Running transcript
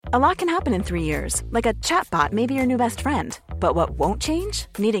A lot can happen in 3 years, like a chatbot may be your new best friend. But what won't change?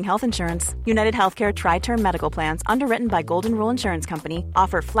 Needing health insurance. United Healthcare Tri-Term Medical Plans, underwritten by Golden Rule Insurance Company,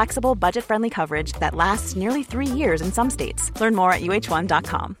 offer flexible, budget-friendly coverage that lasts nearly 3 years in some states. Learn more at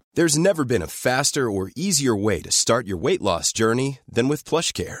uh1.com. There's never been a faster or easier way to start your weight loss journey than with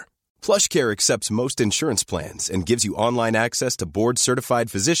PlushCare. PlushCare accepts most insurance plans and gives you online access to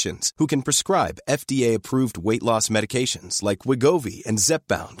board-certified physicians who can prescribe FDA-approved weight loss medications like Wegovy and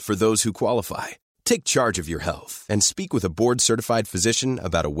Zepbound for those who qualify. Take charge of your health and speak with a board-certified physician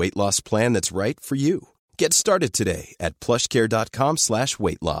about a weight loss plan that's right for you. Get started today at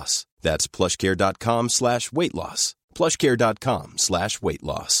plushcare.com/weight loss. That's plushcare.com/weight loss. plushcare.com/weight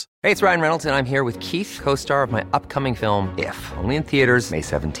loss. Hey, it's Ryan Reynolds, and I'm here with Keith, co-star of my upcoming film, If, only in theaters May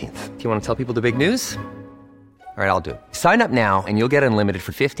 17th. Do you want to tell people the big news? All right, I'll do it. Sign up now and you'll get unlimited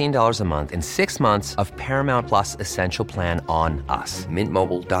for $15 a month and 6 months of Paramount Plus Essential Plan on us.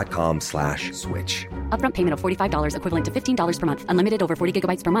 MintMobile.com/switch. Upfront payment of $45 equivalent to $15 per month. Unlimited over 40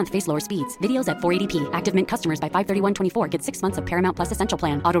 gigabytes per month. Face lower speeds. Videos at 480p. Active Mint customers by 531.24 get 6 months of Paramount Plus Essential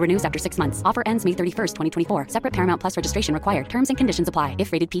Plan. Auto renews after 6 months. Offer ends May 31st, 2024. Separate Paramount Plus registration required. Terms and conditions apply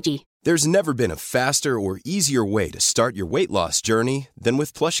if rated PG. There's never been a faster or easier way to start your weight loss journey than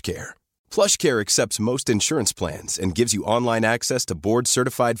with PlushCare. PlushCare accepts most insurance plans and gives you online access to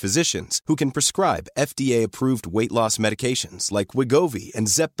board-certified physicians who can prescribe FDA-approved weight loss medications like Wegovy and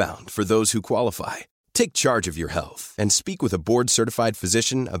Zepbound for those who qualify. Take charge of your health and speak with a board-certified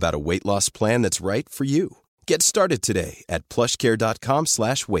physician about a weight loss plan that's right for you. Get started today at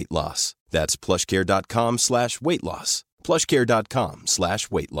plushcare.com/weight loss. That's plushcare.com/weight loss.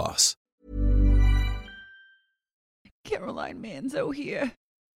 plushcare.com/weight loss. Caroline Manzo here.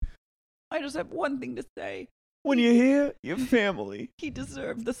 I just have one thing to say. When you hear your family, He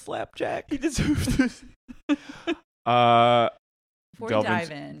deserved the slapjack. he deserves this. Before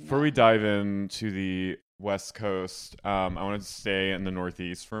we dive into the West Coast, I wanted to stay in the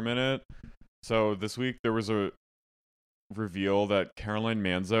Northeast for a minute. So this week there was a reveal that Caroline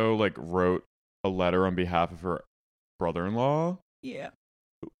Manzo wrote a letter on behalf of her brother-in-law. Yeah,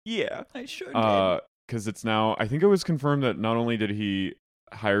 Yeah, I sure did. because it's now, I think it was confirmed that not only did he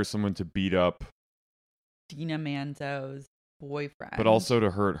hire someone to beat up Dina Manzo's boyfriend, but also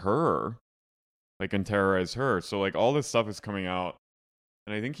to hurt her, and terrorize her. So all this stuff is coming out,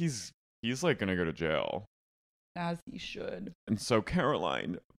 and I think he's gonna go to jail, as he should. And so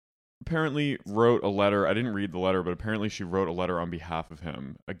Caroline apparently wrote a letter. I didn't read the letter, but apparently she wrote a letter on behalf of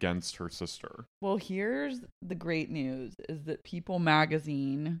him against her sister. Well, here's the great news: is that People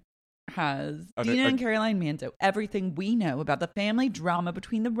Magazine has Dina and Caroline Manzo, everything we know about the family drama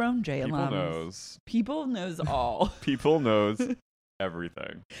between the Rome J alums. People knows all. People knows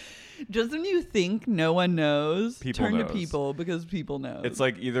everything. Just when you think no one knows, People turn knows. to People, because People knows. It's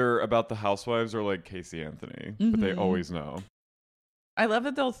either about the housewives or Casey Anthony, but they always know. I love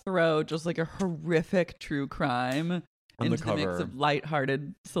that they'll throw just a horrific true crime On into the the mix cover. of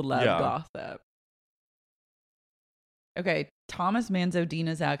lighthearted celeb gossip. Okay, Thomas Manzo,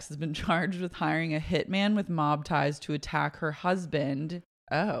 Dina's ex, has been charged with hiring a hitman with mob ties to attack her husband,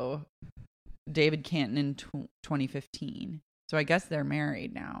 David Canton, in 2015. So I guess they're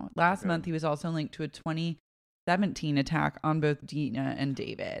married now. Last month, he was also linked to a 2017 attack on both Dina and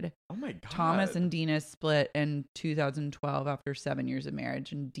David. Oh my God. Thomas and Dina split in 2012 after 7 years of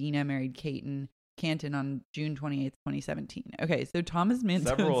marriage, and Dina married Canton on June 28th, 2017. Okay, so Thomas Manzo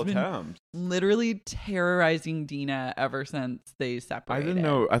Several has been attempts. literally terrorizing Dina ever since they separated. I didn't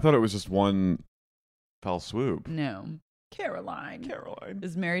know. I thought it was just one foul swoop. No. Caroline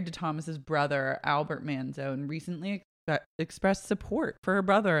is married to Thomas's brother, Albert Manzo, and recently expressed support for her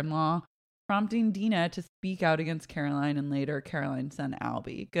brother-in-law, prompting Dina to speak out against Caroline and later Caroline's son,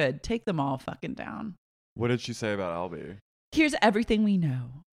 Albie. Good. Take them all fucking down. What did she say about Albie? Here's everything we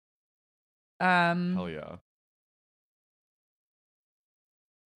know. Hell yeah.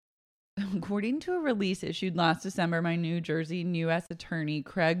 According to a release issued last December by New Jersey U.S. Attorney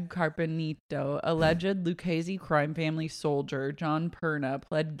Craig Carpenito, alleged Lucchese crime family soldier John Perna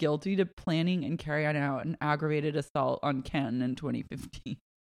pled guilty to planning and carrying out an aggravated assault on Canton in 2015.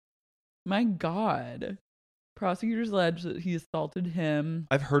 My God. Prosecutors allege that he assaulted him.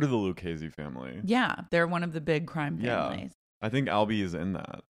 I've heard of the Lucchese family. Yeah, they're one of the big crime families. I think Albie is in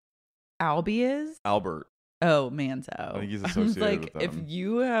that. Albie is? Albert. Oh, Manzo. I think he's I was associated like, with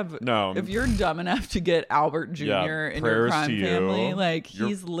them. if you're dumb enough to get Albert Jr. in your crime family,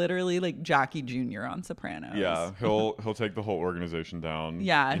 he's literally Jackie Jr. on Sopranos. Yeah, he'll take the whole organization down.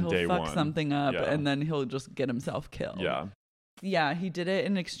 Yeah, in he'll day fuck one. something up Yeah. and then he'll just get himself killed. Yeah. Yeah, he did it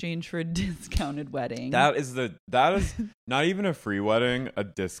in exchange for a discounted wedding. That is not even a free wedding, a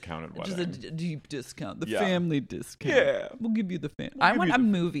discounted wedding. Just a deep discount. The Yeah. family discount. Yeah. We'll give you the family. I want a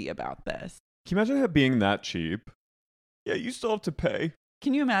movie about this. Can you imagine it being that cheap? Yeah, you still have to pay.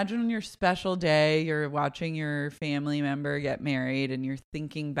 Can you imagine on your special day, you're watching your family member get married and you're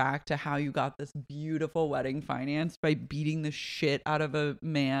thinking back to how you got this beautiful wedding financed by beating the shit out of a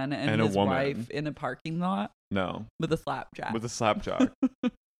man and a his woman. wife in a parking lot No. with a slapjack? With a slapjack.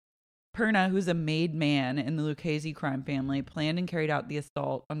 Perna, who's a made man in the Lucchese crime family, planned and carried out the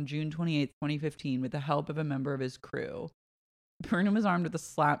assault on June 28, 2015 with the help of a member of his crew. Perna was armed with a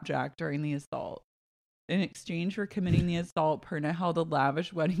slapjack during the assault. In exchange for committing the assault, Perna held a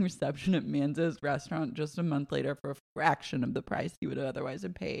lavish wedding reception at Manzo's restaurant just a month later for a fraction of the price he would otherwise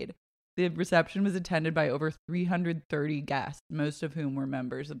have paid. The reception was attended by over 330 guests, most of whom were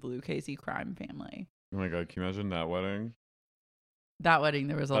members of the Lucchese crime family. Oh my God, can you imagine that wedding? That wedding,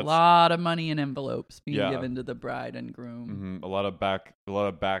 there was a That's- lot of money in envelopes being Yeah. given to the bride and groom. A lot of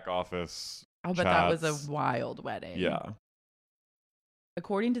back office. Oh, but that was chats. a wild wedding. Yeah.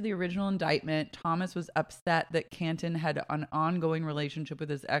 According to the original indictment, Thomas was upset that Canton had an ongoing relationship with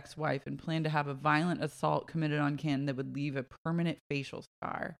his ex-wife and planned to have a violent assault committed on Canton that would leave a permanent facial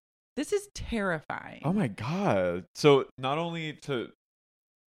scar. This is terrifying. Oh my God. So not only to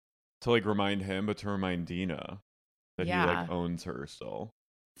like remind him, but to remind Dina that he like owns her still.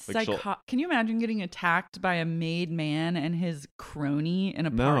 Like Can you imagine getting attacked by a made man and his crony in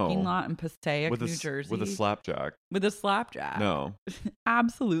a parking lot in Passaic, New Jersey? With a slapjack. With a slapjack. No.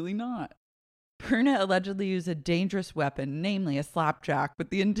 Absolutely not. Perna allegedly used a dangerous weapon, namely a slapjack, with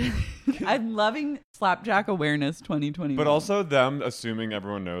the intent. I'm loving Slapjack Awareness 2021. But also them assuming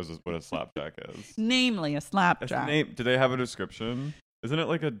everyone knows what a slapjack is. Namely a That's the slapjack. name. Do they have a description? Isn't it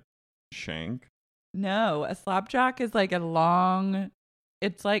like a shank? No, a slapjack is like a long,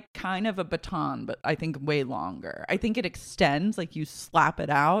 it's like kind of a baton, but I think way longer. I think it extends, like you slap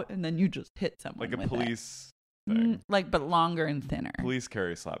it out and then you just hit someone Like a with police it. thing. But longer and thinner. Police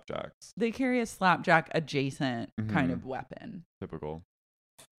carry slapjacks. They carry a slapjack adjacent kind Mhm. of weapon. Typical.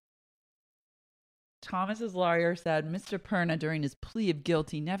 Thomas's lawyer said Mr. Perna, during his plea of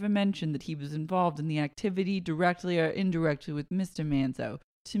guilty, never mentioned that he was involved in the activity directly or indirectly with Mr. Manzo.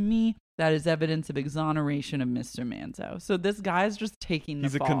 To me, that is evidence of exoneration of Mr. Manzo. So this guy's just taking the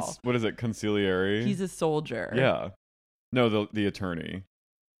He's fall. what is it? Conciliary? He's a soldier. Yeah. No, the attorney.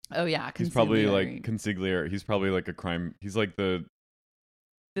 Oh yeah. He's probably consigliere. like consigliere. He's probably like a crime. He's like the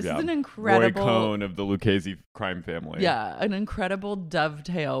This yeah, is an incredible Roy Cohn of the Lucchese crime family. Yeah, an incredible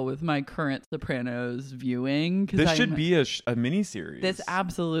dovetail with my current Sopranos viewing. This should be a mini series. This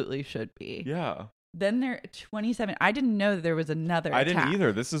absolutely should be. Yeah. Then there 27. I didn't know that there was another. I attack. didn't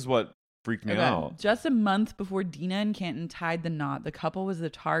either. This is what freaked me out. Just a month before Dina and Canton tied the knot, the couple was the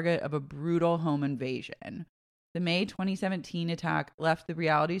target of a brutal home invasion. The May 2017 attack left the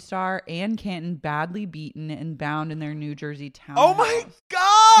reality star and Canton badly beaten and bound in their New Jersey townhouse. Oh my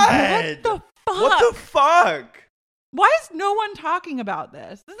God! What the fuck? What the fuck? Why is no one talking about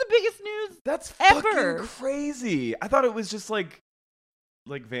this? This is the biggest news That's ever. fucking crazy. I thought it was just like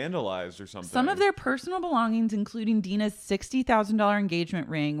vandalized or something. Some of their personal belongings, including Dina's $60,000 engagement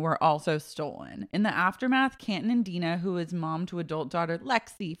ring, were also stolen. In the aftermath, Canton and Dina, who is mom to adult daughter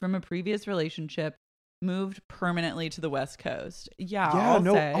Lexi from a previous relationship, moved permanently to the West Coast. Yeah, I'll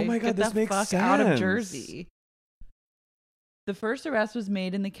no. say, Oh my God, get this the makes fuck out of sense. Jersey. The first arrest was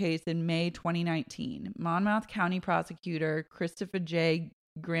made in the case in May 2019. Monmouth County prosecutor Christopher J.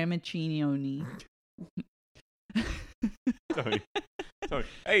 Gramaccioni. Tony.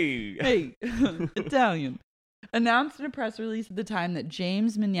 Hey. Hey, Italian. Announced in a press release at the time that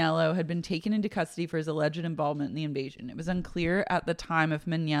James Mignello had been taken into custody for his alleged involvement in the invasion. It was unclear at the time if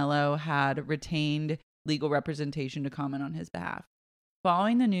Mignello had retained legal representation to comment on his behalf.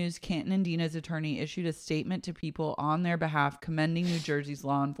 Following the news, Canton and Dina's attorney issued a statement to People on their behalf commending New Jersey's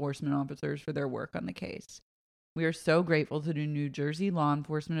law enforcement officers for their work on the case. We are so grateful to the New Jersey law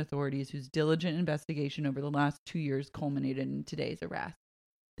enforcement authorities whose diligent investigation over the last 2 years culminated in today's arrest.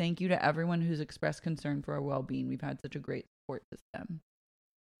 Thank you to everyone who's expressed concern for our well-being. We've had such a great support system.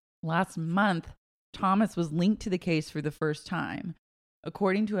 Last month, Thomas was linked to the case for the first time.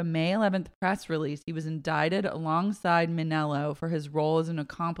 According to a May 11th press release, he was indicted alongside Mignello for his role as an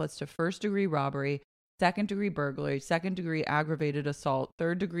accomplice to first-degree robbery, second-degree burglary, second-degree aggravated assault,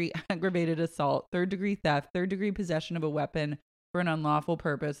 third-degree aggravated assault, third-degree theft, third-degree possession of a weapon for an unlawful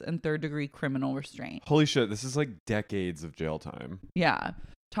purpose, and third-degree criminal restraint. Holy shit, this is like decades of jail time. Yeah.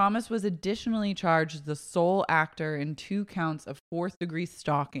 Thomas was additionally charged as the sole actor in 2 counts of fourth-degree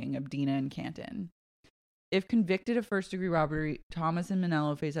stalking of Dina and Canton. If convicted of first-degree robbery, Thomas and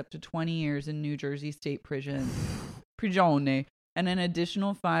Manello face up to 20 years in New Jersey State Prison, prigione, and an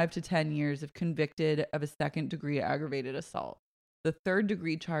additional 5 to 10 years if convicted of a second-degree aggravated assault. The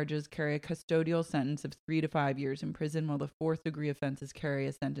third-degree charges carry a custodial sentence of 3 to 5 years in prison, while the fourth-degree offenses carry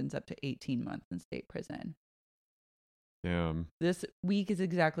a sentence up to 18 months in state prison. Damn. This week is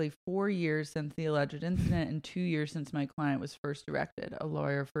exactly 4 years since the alleged incident and 2 years since my client was first arrested, a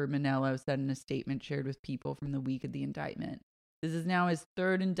lawyer for Manello said in a statement shared with People from the week of the indictment. This is now his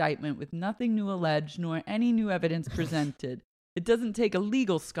third indictment with nothing new alleged nor any new evidence presented. It doesn't take a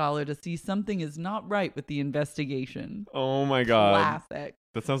legal scholar to see something is not right with the investigation. Oh my God. Classic.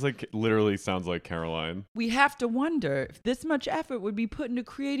 That literally sounds like Caroline. We have to wonder if this much effort would be put into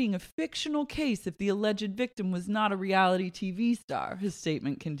creating a fictional case if the alleged victim was not a reality TV star, his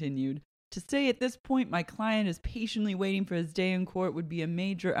statement continued. To say at this point my client is patiently waiting for his day in court would be a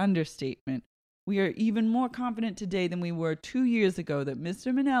major understatement. We are even more confident today than we were 2 years ago that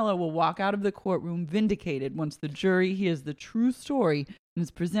Mr. Manello will walk out of the courtroom vindicated once the jury hears the true story and is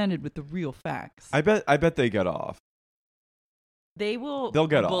presented with the real facts. I bet they get off. They'll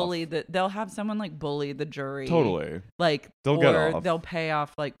get bully off. They'll have someone like bully the jury. Totally. Like they'll get off. They'll pay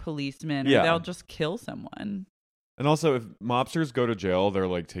off like policemen, Yeah. or they'll just kill someone. And also, if mobsters go to jail, they're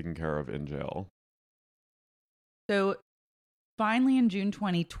like taken care of in jail. So finally in June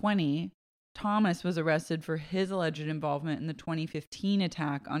 2020, Thomas was arrested for his alleged involvement in the 2015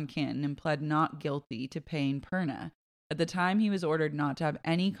 attack on Canton and pled not guilty to paying Perna. At the time, he was ordered not to have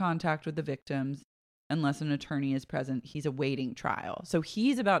any contact with the victims unless an attorney is present. He's awaiting trial. So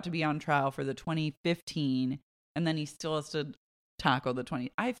he's about to be on trial for the 2015, and then he still has to tackle the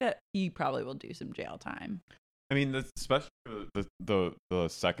 20. I bet he probably will do some jail time. I mean, especially the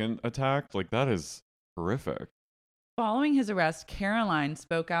second attack, like that is horrific. Following his arrest, Caroline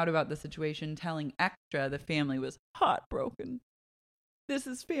spoke out about the situation, telling Extra the family was heartbroken. This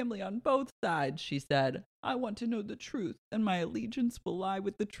is family on both sides, she said. I want to know the truth, and my allegiance will lie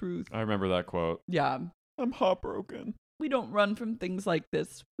with the truth. I remember that quote. Yeah. I'm heartbroken. We don't run from things like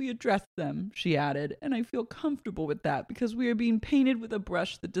this. We address them, she added, and I feel comfortable with that because we are being painted with a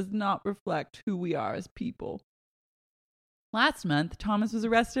brush that does not reflect who we are as people. Last month, Thomas was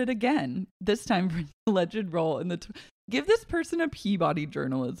arrested again, this time for his alleged role in the... Give this person a Peabody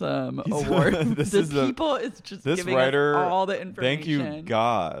Journalism Award. This giving writer, us all the information. Thank you,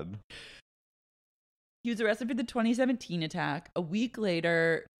 God. He was arrested for the 2017 attack. A week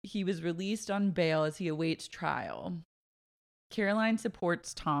later, he was released on bail as he awaits trial. Caroline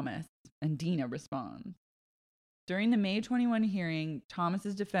supports Thomas, and Dina responds. During the May 21 hearing,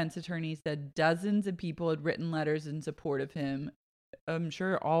 Thomas's defense attorney said dozens of people had written letters in support of him. I'm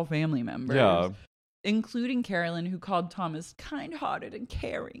sure all family members. Yeah. Including Carolyn, who called Thomas kind-hearted and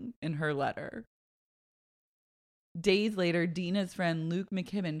caring in her letter. Days later, Dina's friend Luke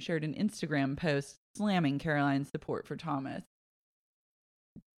McKibben shared an Instagram post slamming Caroline's support for Thomas.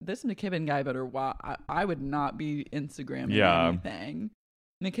 This McKibben guy better I would not be Instagramming anything.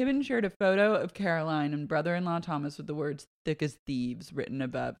 McKibben shared a photo of Caroline and brother-in-law Thomas with the words thick as thieves written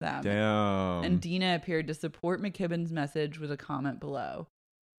above them. Damn. And Dina appeared to support McKibben's message with a comment below.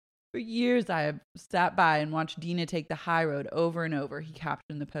 For years, I have sat by and watched Dina take the high road over and over, he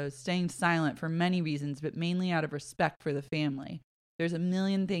captioned the post, staying silent for many reasons, but mainly out of respect for the family. There's a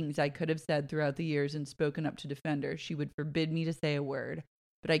million things I could have said throughout the years and spoken up to defend her. She would forbid me to say a word,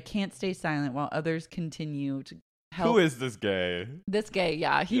 but I can't stay silent while others continue to help. Who is this gay? This gay,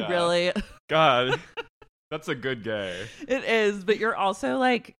 yeah, he really... God, that's a good gay. It is, but you're also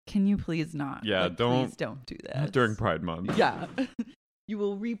like, can you please not? Yeah, like, please don't do this. Not during Pride Month. Yeah. You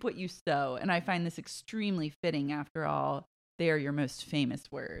will reap what you sow, and I find this extremely fitting. After all, they are your most famous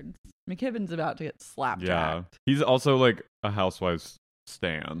words. McKibben's about to get slapjacked. Yeah. He's also like a housewife's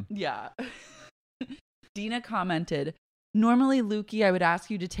stan. Yeah. Dina commented, normally, Lukey, I would ask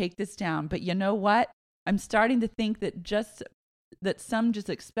you to take this down, but you know what? I'm starting to think that some just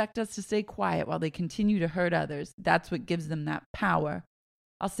expect us to stay quiet while they continue to hurt others. That's what gives them that power.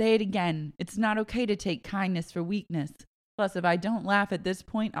 I'll say it again. It's not okay to take kindness for weakness. Plus, if I don't laugh at this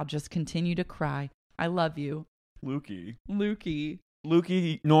point, I'll just continue to cry. I love you. Lukey,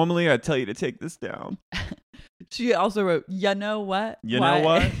 Normally I'd tell you to take this down. She also wrote, you know what? Know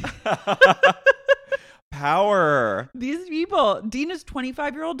what? Power. These people. Dina's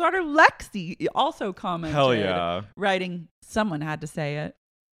 25-year-old daughter, Lexi, also commented. Hell yeah. Writing, someone had to say it.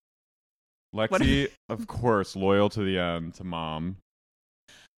 Lexi, of course, loyal to the end to mom.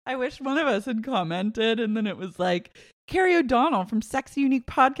 I wish one of us had commented, and then it was like, Carrie O'Donnell from Sexy Unique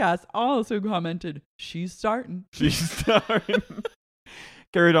Podcast also commented, she's starting.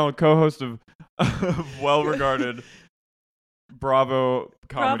 Carrie O'Donnell, co-host of well-regarded Bravo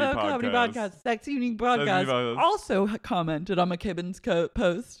comedy podcast. Sex Unique Podcast. Podcast. Also commented on McKibben's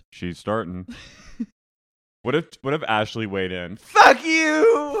post. She's starting. What if Ashley weighed in? Fuck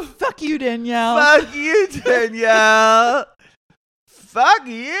you! Fuck you, Danielle. Fuck you, Danielle! Fuck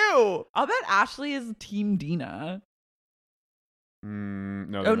you! I'll bet Ashley is Team Dina.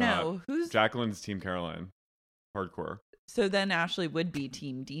 No, Oh they're not. no, who's Jacqueline's Team Caroline. Hardcore. So then Ashley would be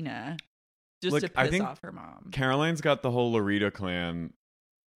Team Dina, just Look, to I piss think off her mom. Caroline's got the whole Loretta clan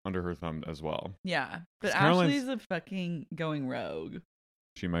under her thumb as well. Yeah, but 'Cause Caroline's- Ashley's a fucking going rogue.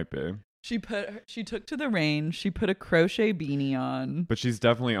 She might be. She took to the range. She put a crochet beanie on. But she's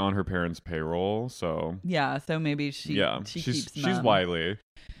definitely on her parents' payroll, so Yeah, so maybe she she's keeps mum. wily.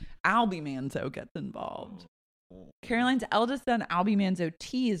 Albie Manzo gets involved. Caroline's eldest son, Albie Manzo,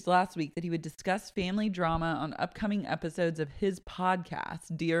 teased last week that he would discuss family drama on upcoming episodes of his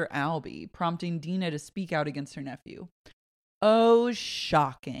podcast, Dear Albie, prompting Dina to speak out against her nephew. Oh,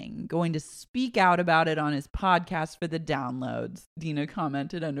 shocking. Going to speak out about it on his podcast for the downloads, Dina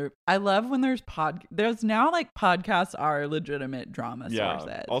commented under. I love when there's now like podcasts are legitimate drama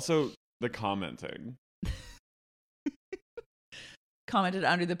sources. Also, the commenting. Commented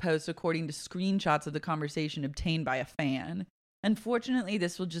under the post according to screenshots of the conversation obtained by a fan. Unfortunately,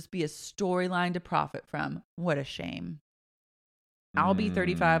 this will just be a storyline to profit from. What a shame.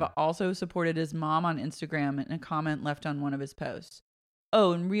 Albie35 also supported his mom on Instagram in a comment left on one of his posts.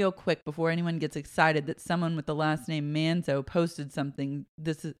 Oh, and real quick, before anyone gets excited that someone with the last name Manzo posted something,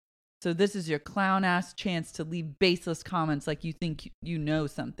 this is your clown-ass chance to leave baseless comments like you think you know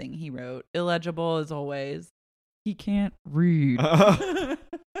something, he wrote. Illegible as always. He can't read.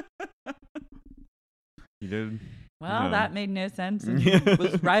 He did. Well, Yeah. that made no sense and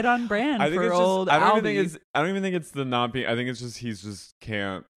was right on brand for old I don't Albie. even think it's the not being. I think it's just he's just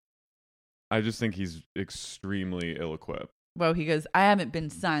can't. I just think he's extremely ill-equipped. Well, he goes, I haven't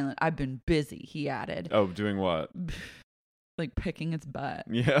been silent. I've been busy, he added. Oh, doing what? Like picking its butt.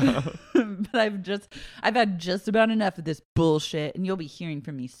 Yeah. But I've had just about enough of this bullshit, and you'll be hearing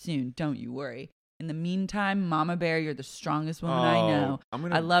from me soon. Don't you worry. In the meantime, Mama Bear, you're the strongest woman I know.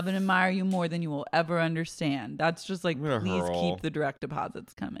 I love and admire you more than you will ever understand. That's just like, please keep the direct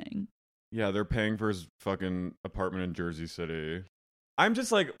deposits coming. Yeah, they're paying for his fucking apartment in Jersey City. I'm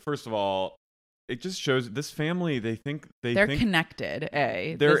just like, first of all, it just shows this family. They think they're connected.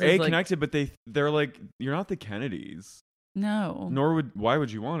 They're connected, but they're like, you're not the Kennedys. No. Why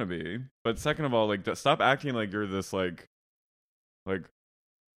would you want to be? But second of all, like, stop acting like you're this like.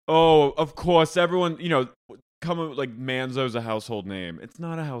 Oh, of course, everyone, like Manzo's a household name. It's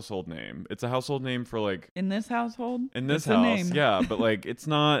not a household name. It's a household name for like in this household. In this it's house, a name. Yeah, but like it's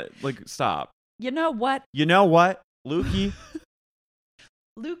not like stop. You know what? Lukey?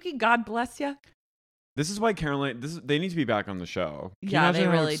 Lukey, God bless you. This is why Caroline. They need to be back on the show. Can you they imagine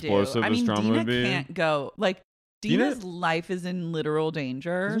really how explosive do. this drama Dina would be? Can't go. Like Dina's life is in literal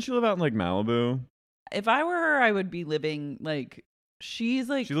danger. Doesn't she live out in like Malibu? If I were her, I would be living like. She's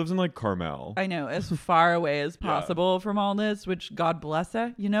like she lives in like Carmel. I know, as far away as possible from all this, which God bless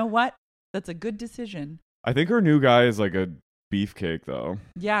her. You know what? That's a good decision. I think her new guy is like a beefcake though.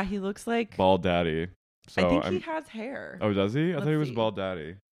 Yeah, he looks like Bald Daddy. So I think he has hair. Oh, does he? I Let's thought he was see. Bald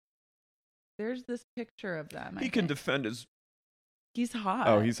Daddy. There's this picture of them. He can defend his. He's hot.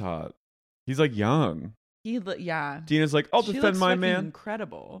 Oh, he's hot. He's like young. Yeah. Dina's like, I'll She defend looks my fucking man.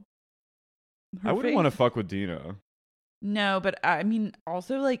 Incredible. I wouldn't want to fuck with Dina. No, but I mean,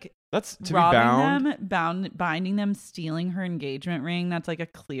 also like that's to robbing be them, binding them, stealing her engagement ring. That's like a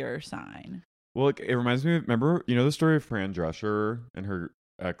clear sign. Well, it reminds me of, remember, the story of Fran Drescher and her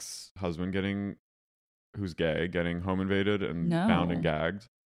ex-husband who's gay, getting home invaded and bound and gagged?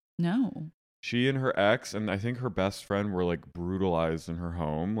 No. She and her ex, and I think her best friend were like brutalized in her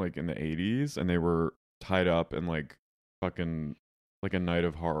home, like in the 80s, and they were tied up in like fucking like a night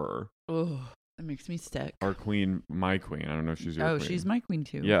of horror. Oh, that makes me sick. Our queen, my queen. I don't know if she's your queen. Oh, she's my queen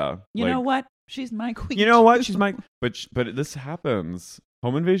too. Yeah. You know what? She's my queen. You know what? She's my. But this happens.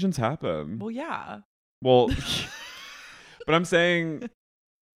 Home invasions happen. Well, yeah. Well, but I'm saying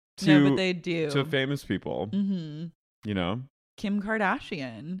no, but they do to famous people. Mm-hmm. You know, Kim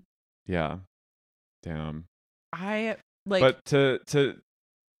Kardashian. Yeah. Damn. I like. But to,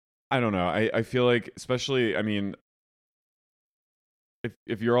 I don't know. I feel like, especially, I mean,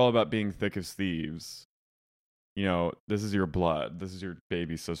 if you're all about being thick as thieves, this is your blood. This is your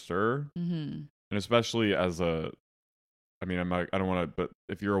baby sister. Mm-hmm. And especially as I don't want to, but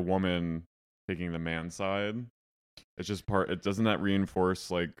if you're a woman taking the man side, it's just doesn't that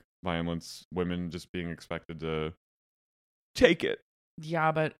reinforce like violence, women just being expected to take it,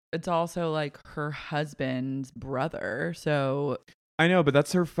 Yeah, but it's also like her husband's brother. So, I know, but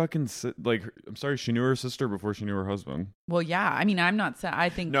that's her fucking I'm sorry, she knew her sister before she knew her husband. well, yeah. I mean, I'm not saying. I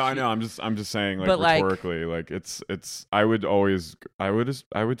think No, I know. I'm just saying, like, but, like- rhetorically, like it's. I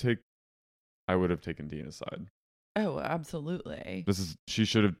would have taken Dina's side. Oh, absolutely. She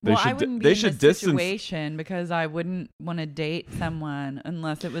should have. Well, I wouldn't be They in should this distance. situation because I wouldn't want to date someone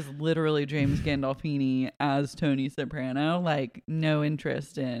unless it was literally James Gandolfini as Tony Soprano. Like, no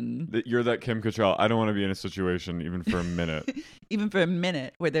interest in You're that Kim Cattrall. I don't want to be in a situation even for a minute. even for a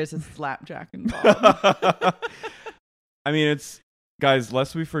minute where there's a slapjack involved. I mean, it's guys.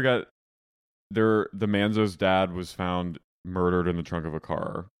 Lest we forget, the Manzo's dad was found murdered in the trunk of a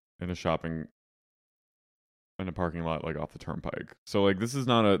car in a parking lot, like off the turnpike. So like this is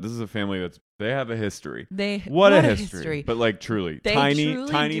a family they have a history. What a history. But like truly They tiny truly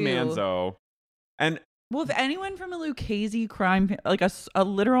do. Manzo. And Well, if anyone from a Lucchese crime, like a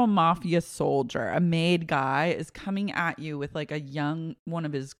literal mafia soldier, a made guy, is coming at you with like a young one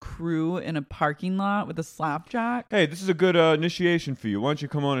of his crew in a parking lot with a slapjack. hey, this is a good initiation for you. Why don't you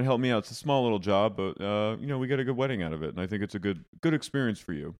come on and help me out? It's a small little job, but we got a good wedding out of it, and I think it's a good experience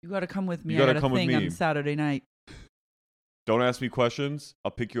for you. You got to come with me. You gotta I got come a with thing me. on Saturday night. Don't ask me questions. I'll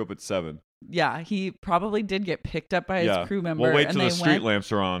pick you up at 7. Yeah, he probably did get picked up by his crew member. We'll wait and till the they street went,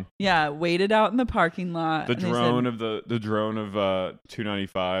 lamps are on. Yeah, waited out in the parking lot. The and they drone said- of the drone of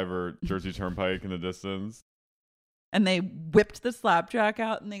 295 or Jersey Turnpike in the distance. and they whipped the slapjack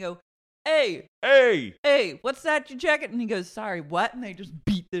out, and they go, "Hey, Hey, what's that? Your jacket?" And he goes, "Sorry, what?" And they just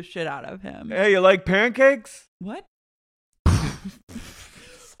beat the shit out of him. hey, you like pancakes? What?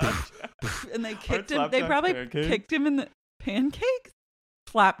 And they kicked him. They slapjacks probably pancakes? kicked him in the pancakes.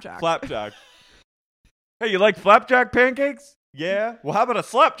 Flapjack. Flapjack. Hey, you like flapjack pancakes? Yeah. Well, how about a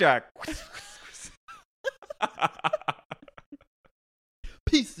slapjack?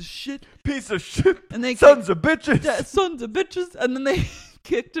 Piece of shit. Piece of shit. And they Sons of bitches. Yeah, sons of bitches. And then they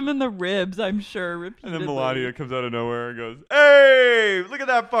kicked him in the ribs, I'm sure, And repeatedly. then Melania comes out of nowhere and goes, "Hey, look at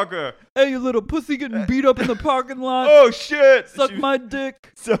that fucker! "Hey, you little pussy getting beat up in the parking lot. Oh shit! Suck She- my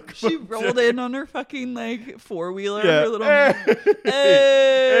dick." suck She my rolled dick. in on her fucking like four-wheeler. Yeah. Her little Hey,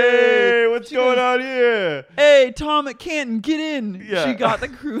 Hey! what's She going goes, on here? "Hey, Tom at Canton, get in." Yeah. She got the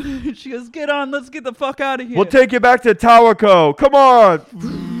crew. She goes, "Get on, let's get the fuck out of here." We'll take you back to Towerco. Come on.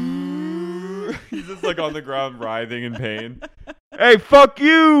 He's just like on the ground writhing in pain. Hey, fuck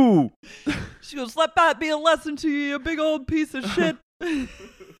you! She goes, "Let that be a lesson to you, you big old piece of shit."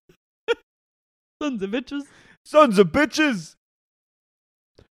 Sons of bitches. Sons of bitches!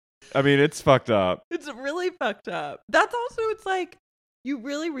 I mean, it's fucked up. It's really fucked up. That's also, it's like, you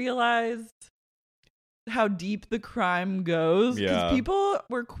really realize how deep the crime goes. Because Yeah. people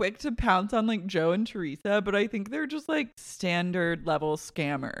were quick to pounce on like Joe and Teresa, but I think they're just like standard level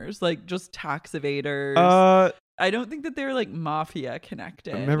scammers, like just tax evaders. I don't think that they're like mafia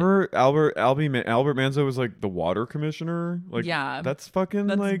connected. Remember Albert Manzo was like the water commissioner? Like, Yeah. that's fucking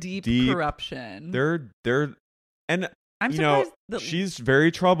That's like deep, deep. corruption. They're and I'm you know, surprised that she's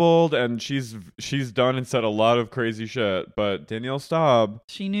very troubled and she's done and said a lot of crazy shit. But Danielle Staub,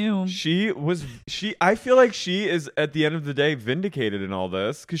 she knew. I feel like she is at the end of the day vindicated in all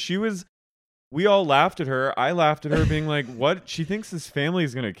this because we all laughed at her. I laughed at her being like, what? She thinks this family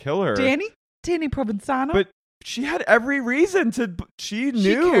is going to kill her. Danny Provenzano. But she had every reason to. She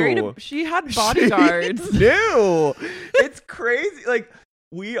knew. She had bodyguards. She knew. It's crazy. Like,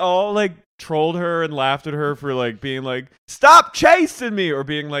 we all like trolled her and laughed at her for like being like, stop chasing me, or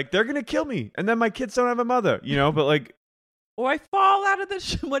being like, they're gonna kill me, and then my kids don't have a mother, you know. But like, Or I fall out of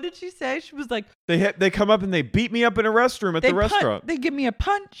the. What did she say? She was like, they come up and they beat me up in a restroom at the restaurant. They give me a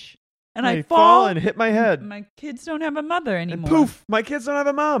punch, and I I fall and hit my head, My kids don't have a mother and anymore. poof, my kids don't have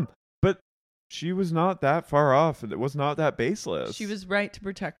a mom. But she was not that far off. It was not that baseless. She was right to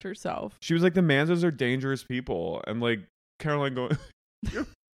protect herself. She was like, the Manzos are dangerous people, and like Caroline going,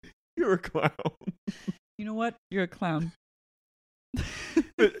 you're a clown. You know what? You're a clown.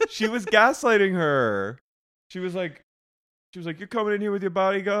 But she was gaslighting her. She was like, you're coming in here with your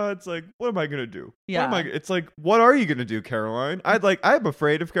bodyguards. Like, what am I gonna do? Yeah. It's like, what are you gonna do, Caroline? I'm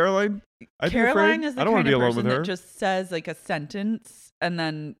afraid of Caroline. Caroline is the I don't want kind to be of alone person with her. that just says like a sentence and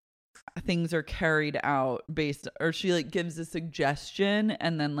then things are carried out or she like gives a suggestion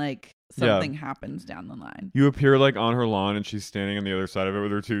and then like something happens down the line. You appear like on her lawn, and she's standing on the other side of it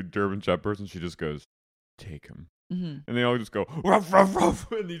with her 2 Durban Shepherds, and she just goes, "Take him," and they all just go, "Ruff, ruff,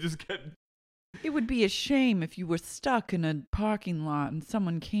 ruff," and you just get. It would be a shame if you were stuck in a parking lot and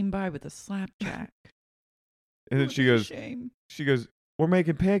someone came by with a slapjack. And then she goes, Shame. "We're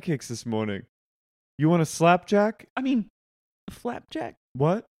making pancakes this morning. You want a slapjack?" I mean, Flapjack.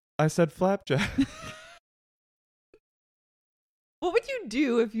 What? I said flapjack. What would you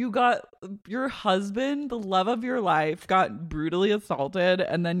do if you got your husband, the love of your life, got brutally assaulted,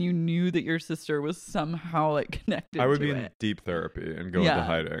 and then you knew that your sister was somehow like connected? I would to be it? in deep therapy and go into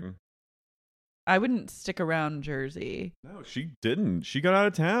hiding. I wouldn't stick around Jersey. No, she didn't. She got out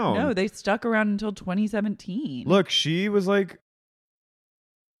of town. No, they stuck around until 2017. Look, she was like,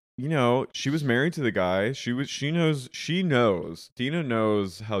 you know, she was married to the guy. She knows. Dina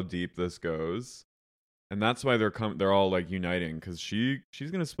knows how deep this goes. And that's why they're all like uniting, because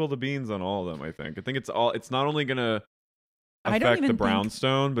she's gonna spill the beans on all of them. I think it's not only gonna affect the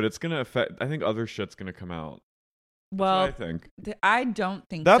brownstone, but it's gonna affect. I think other shit's gonna come out. Well, I think I don't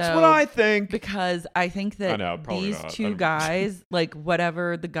think that's so, what I think, because I think that these two guys, like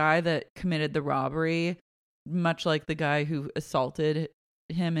whatever the guy that committed the robbery, much like the guy who assaulted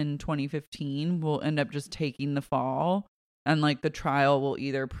him in 2015, will end up just taking the fall. And like the trial will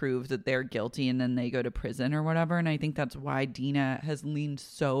either prove that they're guilty and then they go to prison or whatever. And I think that's why Dina has leaned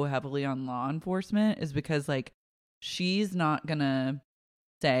so heavily on law enforcement, is because like she's not gonna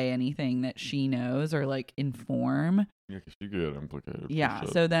say anything that she knows or like inform. Yeah, because she could get implicated. Yeah.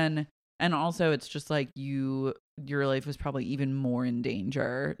 So then, and also it's just like your life was probably even more in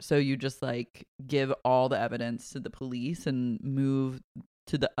danger. So you just like give all the evidence to the police and move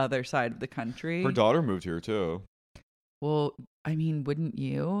to the other side of the country. Her daughter moved here too. Well, I mean, wouldn't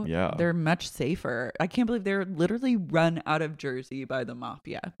you? Yeah. They're much safer. I can't believe they're literally run out of Jersey by the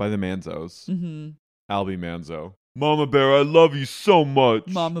mafia. By the Manzos. Mm-hmm. Albie Manzo. Mama Bear, I love you so much.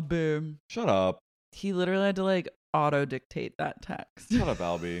 Mama Bear. Shut up. He literally had to like auto-dictate that text. Shut up,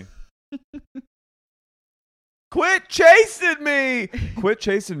 Albie. Quit chasing me! Quit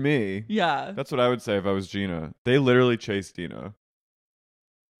chasing me. Yeah. That's what I would say if I was Gina. They literally chased Dina.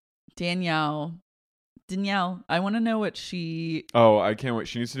 Danielle, I want to know what she... Oh, I can't wait.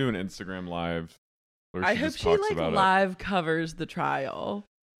 She needs to do an Instagram live where I she hope just she talks like about live covers the trial.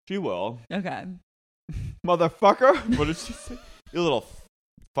 She will. Okay. Motherfucker. What did she say? You little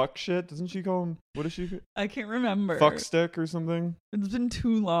fuck shit. Doesn't she call him? What does she? I can't remember. Fuck stick or something? It's been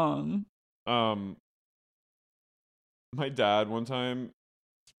too long. My dad one time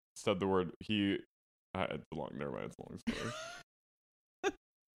said the word it's a long story.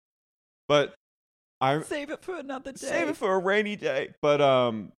 But save it for another day. Save it for a rainy day. But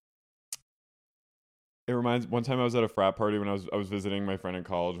it reminds. One time I was at a frat party when I was visiting my friend in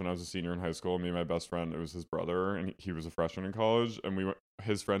college when I was a senior in high school. Me and my best friend, it was his brother, and he was a freshman in college. And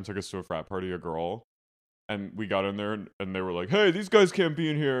his friend took us to a frat party, a girl, and we got in there and they were like, "Hey, these guys can't be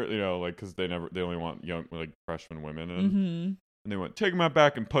in here," you know, like because they only want young like freshman women in. Mm-hmm. And they went, "Take him out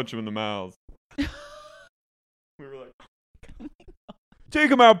back and punch him in the mouth." We were like, "Take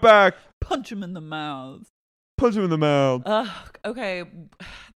him out back." Punch him in the mouth. Punch him in the mouth. Okay.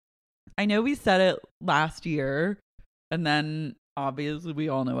 I know we said it last year, and then obviously we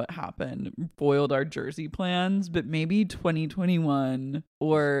all know what happened. Foiled our Jersey plans, but maybe 2021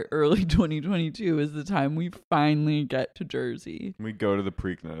 or early 2022 is the time we finally get to Jersey. We go to the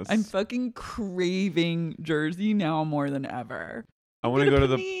Preakness. I'm fucking craving Jersey now more than ever. I want to go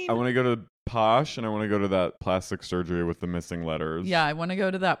to Posh, and I want to go to that plastic surgery with the missing letters. Yeah, I want to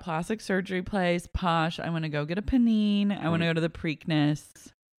go to that plastic surgery place, Posh. I want to go get a panini. I want to go to the Preakness.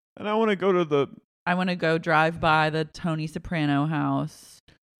 And I want to go drive by the Tony Soprano house.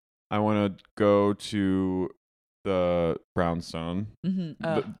 I want to go to the Brownstone.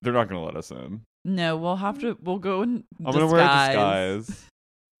 Mm-hmm. They're not going to let us in. No, we'll go in disguise. I'm going to wear a disguise.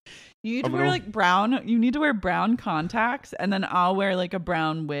 You need to wear like brown. You need to wear brown contacts, and then I'll wear like a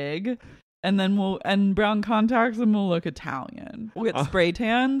brown wig, and then brown contacts, and we'll look Italian. We'll get spray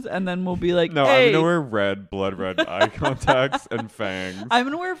tans, and then we'll be like, no, hey. I'm gonna wear blood red eye contacts and fangs. I'm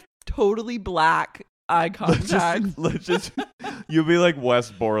gonna wear totally black eye contacts. Let's just you'll be like Wes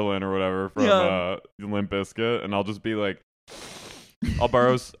Borland or whatever from Limp Bizkit, and I'll just be like, I'll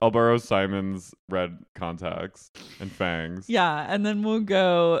borrow Simon's red contacts and fangs. Yeah, and then we'll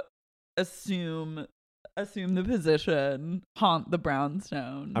go assume the position, haunt the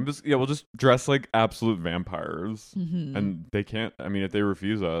brownstone. We'll just dress like absolute vampires. Mm-hmm. And they can't, I mean, if they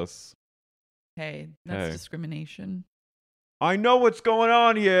refuse us. Hey, that's discrimination. I know what's going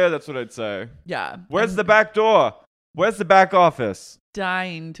on here. That's what I'd say. Yeah. Where's the back door? Where's the back office?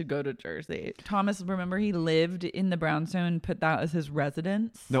 Dying to go to Jersey. Thomas, remember he lived in the brownstone, put that as his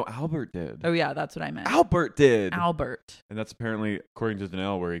residence? No, Albert did. Oh yeah, that's what I meant. Albert did. Albert. And that's apparently, according to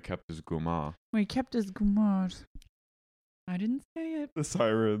Danelle, where he kept his guma. Where he kept his gumas. I didn't say it. The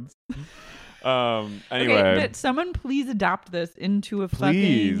sirens. Anyway. Okay, but someone please adapt this into a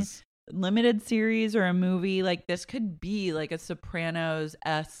fucking limited series or a movie. Like this could be like a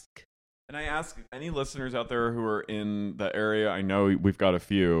Sopranos-esque. And I ask any listeners out there who are in the area, I know we've got a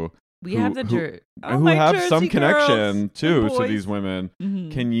few. We have the who have some connection too to boys. these women.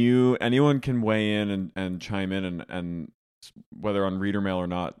 Mhm. Anyone can weigh in and chime in and whether on reader mail or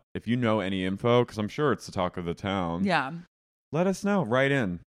not, if you know any info, because I'm sure it's the talk of the town. Yeah. Let us know. Write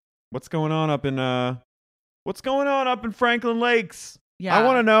in. What's going on up in Franklin Lakes? Yeah. I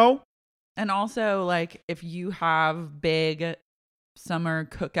want to know. And also, like, if you have big summer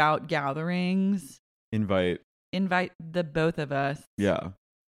cookout gatherings, Invite the both of us. Yeah.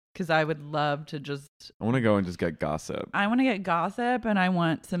 Because I would love to just... I want to go and just get gossip. I want to get gossip, and I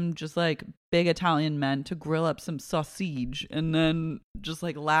want some just, like, big Italian men to grill up some sausage and then just,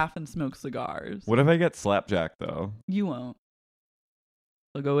 like, laugh and smoke cigars. What if I get slapjack, though? You won't.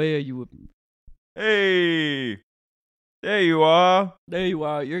 I'll go, hey, you... Hey! There you are. There you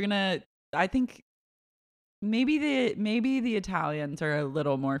are. You're gonna... I think... Maybe the Italians are a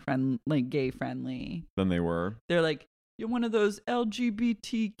little more gay friendly Than they were. They're like, you're one of those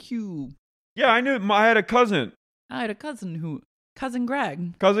LGBTQ. Yeah, I knew. I had a cousin. I had a cousin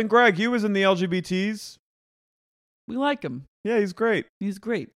Greg. Cousin Greg. He was in the LGBTs. We like him. Yeah, he's great. He's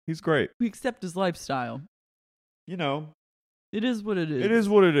great. He's great. We accept his lifestyle. You know. It is what it is. It is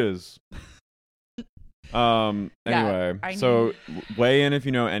what it is. Anyway, so weigh in if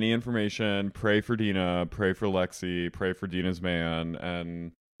you know any information. Pray for Dina. Pray for Lexi. Pray for Dina's man.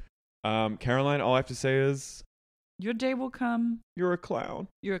 And Caroline, all I have to say is, your day will come. You're a clown.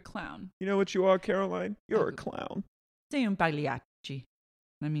 You're a clown. You know what you are, Caroline? You're a clown. Sei un pagliacci.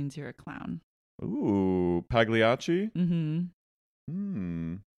 That means you're a clown. Ooh, Pagliacci?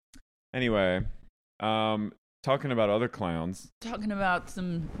 Mm-hmm. Anyway, talking about other clowns. Talking about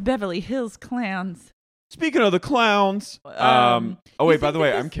some Beverly Hills clowns. Speaking of the clowns. Oh, wait, by the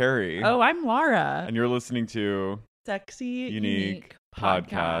way, I'm Carrie. Oh, I'm Laura. And you're listening to Sexy Unique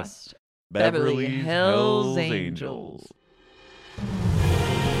Podcast. Beverly Hills Angels.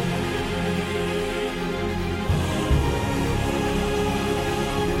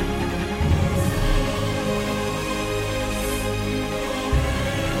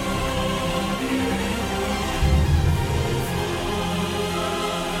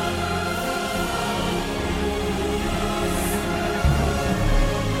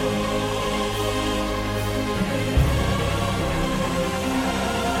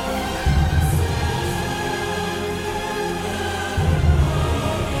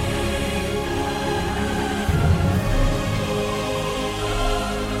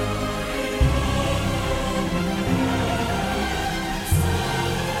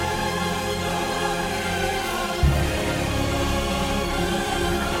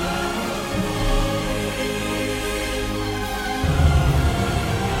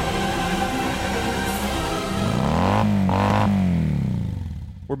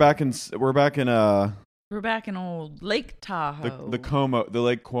 We're back in old Lake Tahoe. the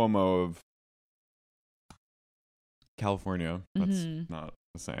Lake Como of California. That's not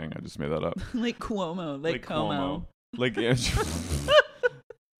a saying. I just made that up. Lake Cuomo. Lake Como. Lake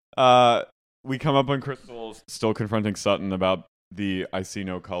we come up on Crystal still confronting Sutton about the I see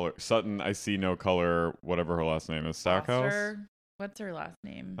no color, whatever her last name is. Stackhouse? What's her last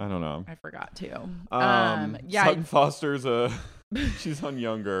name? I don't know. I forgot to. Sutton Foster's she's on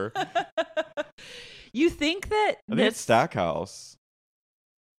Younger. You think that I think it's Stackhouse.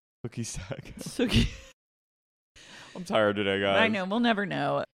 Cookie Stackhouse. I'm tired today, guys. I know. We'll never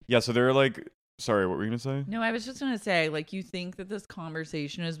know. Yeah, so they're like, sorry, what were you going to say? No, I was just going to say, like, you think that this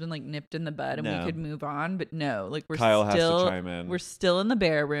conversation has been, like, nipped in the bud and we could move on, but no. Like, Kyle has to chime in. We're still in the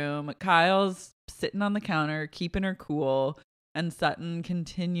bear room. Kyle's sitting on the counter, keeping her cool, and Sutton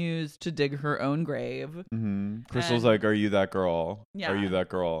continues to dig her own grave. Mm-hmm. Crystal's like, are you that girl? Yeah. Are you that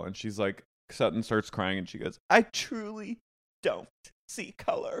girl? And she's like, Sutton starts crying and she goes, I truly don't see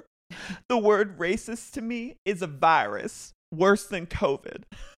color. The word racist to me is a virus worse than COVID.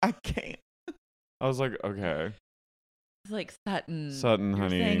 I can't. I was like, okay. It's like, Sutton, you're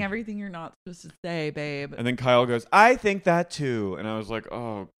honey. Saying everything you're not supposed to say, babe. And then Kyle goes, I think that too. And I was like,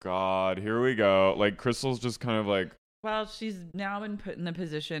 oh God, here we go. Like, Crystal's just kind of like, well, she's now been put in the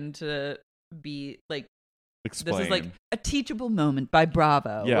position to be like, explain. This is like a teachable moment by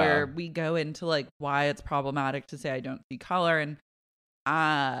Bravo, yeah. where we go into like why it's problematic to say I don't see color. And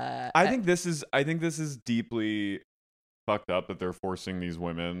I think this is deeply fucked up that they're forcing these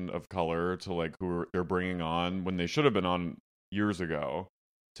women of color to like they're bringing on when they should have been on years ago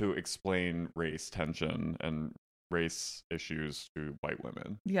to explain race tension and race issues to white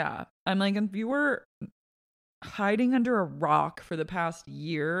women. Yeah, I'm like, if you were hiding under a rock for the past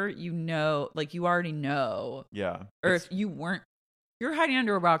year, you already know. Yeah. Or if you weren't, you're hiding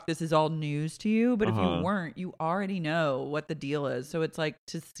under a rock, this is all news to you. But if you weren't, you already know what the deal is. So it's like,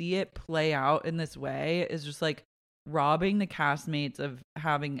 to see it play out in this way is just like robbing the castmates of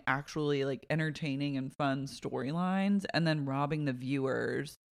having actually like entertaining and fun storylines, and then robbing the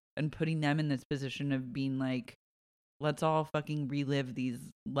viewers and putting them in this position of being like, let's all fucking relive these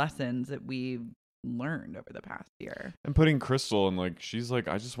lessons that we've learned over the past year. And putting Crystal in, like, she's like,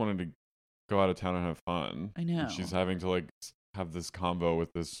 I just wanted to go out of town and have fun. I know. And she's having to like have this convo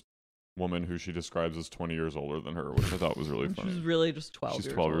with this woman who she describes as 20 years older than her, which I thought was really funny. She's really just 12 She's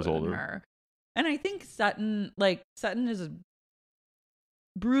years 12 years older than her. And I think Sutton is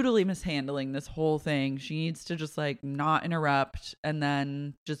brutally mishandling this whole thing. She needs to just like not interrupt and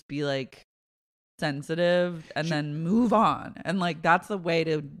then just be like sensitive and then move on. And like, that's the way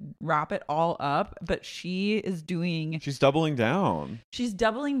to wrap it all up. But she's doubling down. She's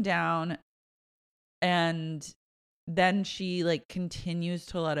doubling down, and then she like continues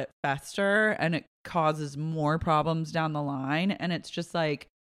to let it fester, and it causes more problems down the line. And it's just like,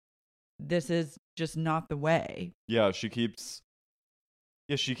 this is just not the way. Yeah, she's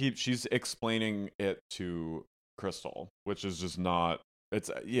explaining it to Crystal, which is just not,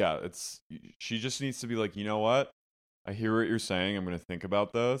 she just needs to be like, you know what? I hear what you're saying. I'm going to think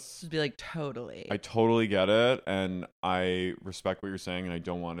about this. Just be like, totally. I totally get it. And I respect what you're saying. And I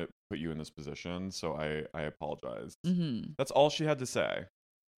don't want to put you in this position. So I apologize. Mm-hmm. That's all she had to say.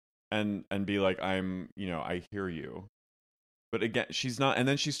 And be like, I hear you. But again, she's not. And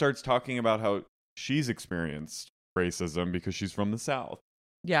then she starts talking about how she's experienced racism because she's from the South.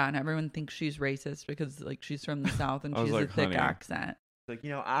 Yeah, and everyone thinks she's racist because like she's from the South and she's like, a thick accent. Like,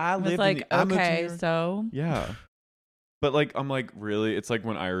 I live in the, okay, so yeah. But like, I'm like, really? It's like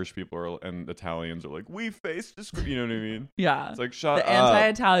when Irish people and Italians are like, we face discrimination. You know what I mean? Yeah. It's like, shut up. The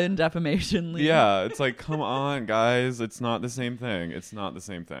anti-Italian defamation league. Yeah. It's like, come on, guys. It's not the same thing. It's not the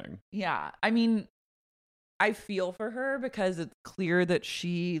same thing. Yeah. I mean, I feel for her because it's clear that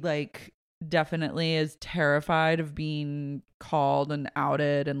she like definitely is terrified of being called and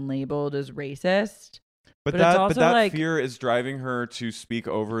outed and labeled as racist. But that like, fear is driving her to speak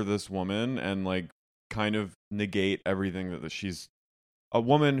over this woman and like kind of negate everything that she's a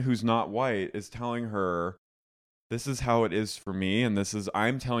woman who's not white is telling her, this is how it is for me, and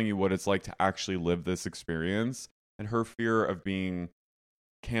I'm telling you what it's like to actually live this experience. And her fear of being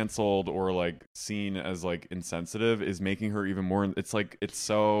canceled or like seen as like insensitive is making her even more, it's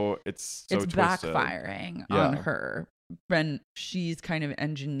backfiring on her when she's kind of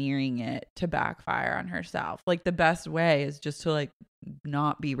engineering it to backfire on herself. Like, the best way is just to like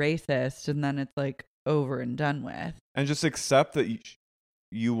not be racist, and then it's like over and done with, and just accept that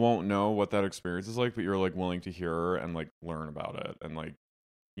you won't know what that experience is like, but you're like willing to hear and like learn about it, and like,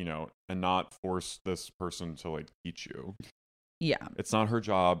 and not force this person to like teach you. Yeah, it's not her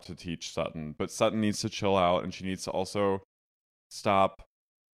job to teach Sutton, but Sutton needs to chill out, and she needs to also stop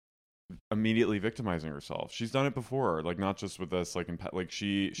immediately victimizing herself. She's done it before, like not just with this, like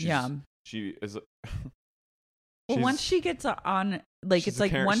she is. Well, once she gets on, like, it's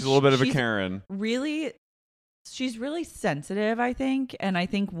like once she's a little bit of a Karen. Really, she's really sensitive, I think, and I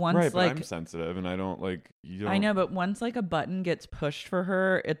think once right, like I'm sensitive, and I don't like. I know, but once like a button gets pushed for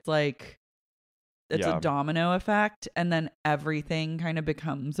her, it's like it's a domino effect, and then everything kind of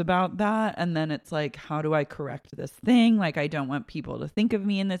becomes about that, and then it's like, how do I correct this thing? Like, I don't want people to think of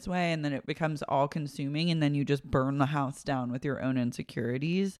me in this way, and then it becomes all consuming, and then you just burn the house down with your own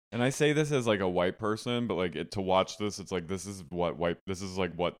insecurities. And I say this as like a white person, but like to watch this, it's like this is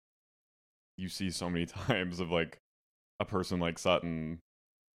like what you see so many times of like a person like Sutton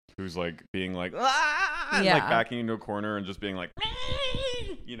who's like being like and like backing into a corner and just being like,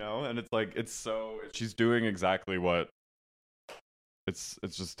 and it's like she's doing exactly what it's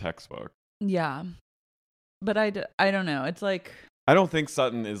just textbook. Yeah, but I don't know. It's like, I don't think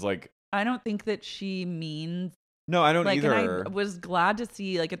Sutton is like, I don't think that she means. No, I don't like, either. And I was glad to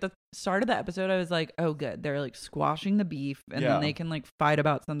see, like, at the start of the episode, I was like, oh, good. They're, like, squashing the beef, and then they can, like, fight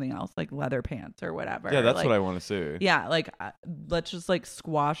about something else, like leather pants or whatever. Yeah, that's like, what I want to see. Yeah, like, let's just, like,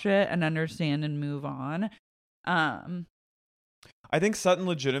 squash it and understand and move on. I think Sutton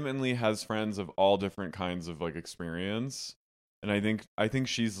legitimately has friends of all different kinds of, like, experience. And I think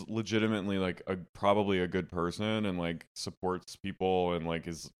she's legitimately, like, probably a good person and, like, supports people and, like,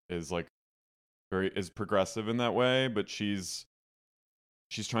 is like, is progressive in that way, but she's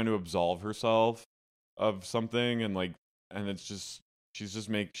trying to absolve herself of something, and like, and it's just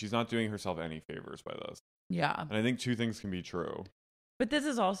she's not doing herself any favors by this. Yeah. And I think two things can be true. But this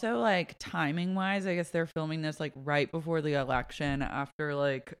is also like timing wise, I guess they're filming this like right before the election after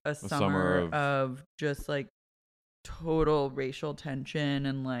like a summer of just like total racial tension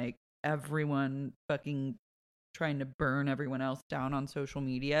and like everyone fucking trying to burn everyone else down on social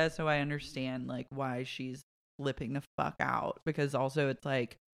media. So I understand like why she's flipping the fuck out, because also it's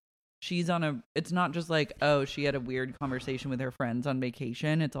like it's not just like, oh, she had a weird conversation with her friends on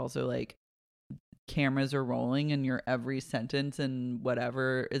vacation. It's also like cameras are rolling and your every sentence and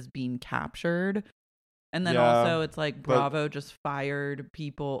whatever is being captured. And then also it's like Bravo just fired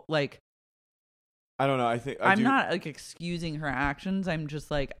people. Like, I don't know. I'm not like excusing her actions. I'm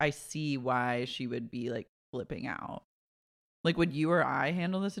just like, I see why she would be like flipping out. Like, would you or I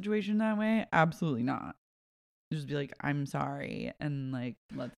handle the situation that way? Absolutely not. Just be like, I'm sorry, and like,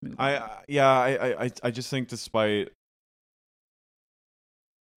 let's move on. I just think despite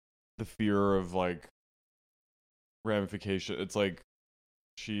the fear of like ramification, it's like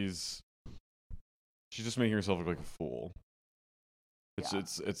she's just making herself look like a fool.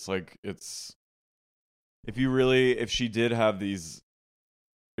 It's like if she did have these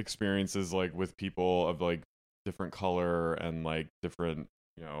experiences like with people of like different color and like different,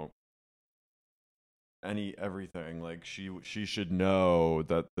 you know, everything, like she should know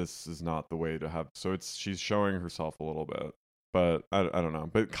that this is not the way to have. So she's showing herself a little bit, but I don't know.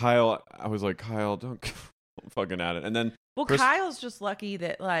 But Kyle, I was like, Kyle, don't fucking at it. And then Kyle's just lucky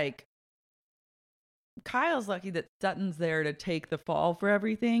that Sutton's there to take the fall for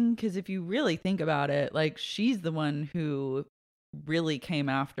everything, because if you really think about it, like, she's the one who really came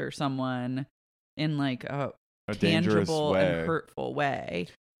after someone in like a tangible and hurtful way.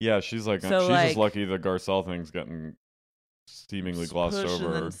 Yeah, she's like, she's just lucky the Garcelle thing's getting seemingly glossed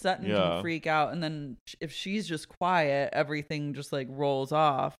over. And then Sutton can freak out, and then if she's just quiet, everything just like rolls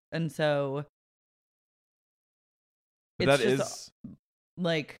off. And so it's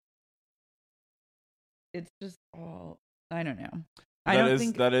just all, I don't know.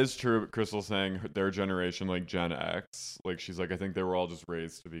 That is true. Crystal saying their generation, like Gen X, like she's like, I think they were all just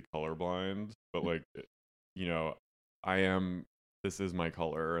raised to be colorblind, but like, you know, this is my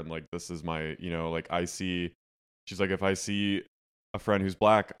color, and like this is my, you know, like she's like, if I see a friend who's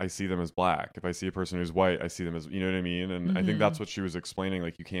black, I see them as black. If I see a person who's white, I see them as, you know what I mean? And I think that's what she was explaining.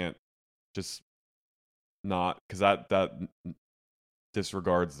 Like, you can't just not, because that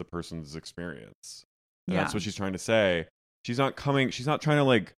disregards the person's experience. And that's what she's trying to say. She's not trying to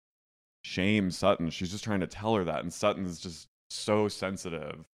like shame Sutton. She's just trying to tell her that. And Sutton's just so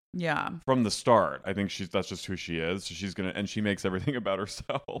sensitive. Yeah. From the start. I think that's just who she is. So and she makes everything about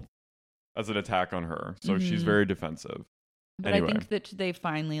herself as an attack on her. So she's very defensive. But anyway. I think that they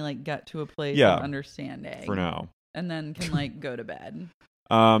finally like get to a place of understanding. For now. And then can like go to bed.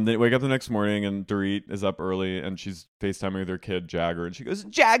 They wake up the next morning and Dorit is up early and she's FaceTiming with her kid Jagger, and she goes,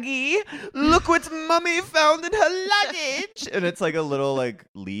 Jaggy, look what Mummy found in her luggage. And it's like a little like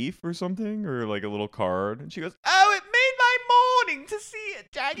leaf or something, or like a little card. And she goes, oh, it made my morning to see it,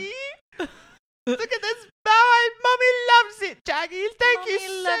 Jaggy. Look at this bag. Mummy loves it, Jaggy. Thank you so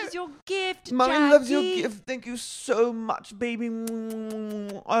much. Mummy loves your gift, Mummy Jaggy. loves your gift. Thank you so much, baby.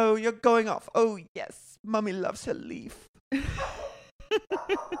 Oh, you're going off. Oh, yes. Mummy loves her leaf.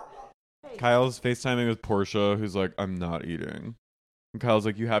 Kyle's FaceTiming with Portia, who's like, I'm not eating. And Kyle's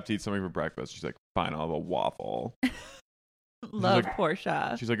like, you have to eat something for breakfast. She's like, fine, I'll have a waffle. Love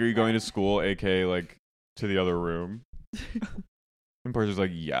Portia. She's like, are you going to school, aka like to the other room? And Portia's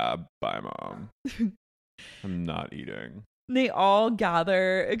like, yeah, bye, Mom. I'm not eating. They all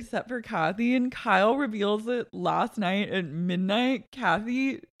gather except for Kathy, and Kyle reveals that last night at midnight,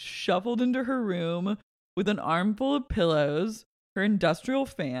 Kathy shuffled into her room with an armful of pillows, her industrial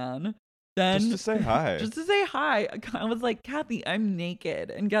fan, then just to say hi. I was like, Kathy, I'm naked.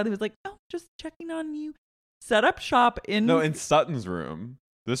 And Kathy was like, oh, just checking on you. Set up shop in Sutton's room.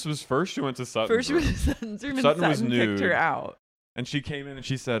 This was first she went to Sutton's room. First she went to Sutton's room, and Sutton was nude. Kicked her out. And she came in and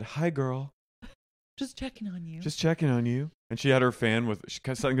she said, hi, girl. Just checking on you. Just checking on you. And she had her fan with,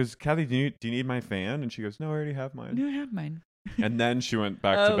 Sutton goes, Kathy, do you need my fan? And she goes, no, I already have mine. No, I have mine. And then she went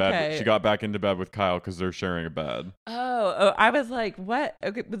back to bed. She got back into bed with Kyle because they're sharing a bed. Oh, I was like, what?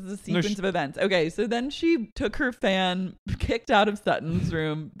 Okay, it was the sequence of events. Okay, so then she took her fan, kicked out of Sutton's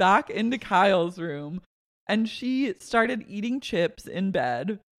room, back into Kyle's room, and she started eating chips in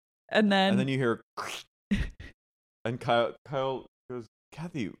bed. And then you hear, and Kyle goes,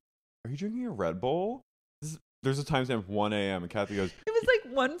 Kathy, are you drinking a Red Bull? There's a timestamp of 1 a.m. and Kathy goes, it was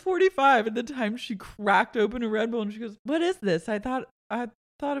like 1:45 at the time she cracked open a Red Bull, and she goes, what is this? I thought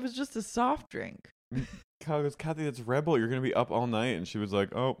it was just a soft drink. Kyle goes, Kathy, that's Red Bull. You're going to be up all night. And she was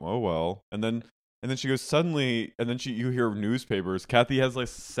like, oh well. And then And then she goes, suddenly, and then you hear newspapers. Kathy has like a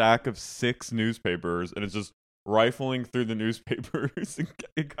sack of 6 newspapers, and it's just rifling through the newspapers.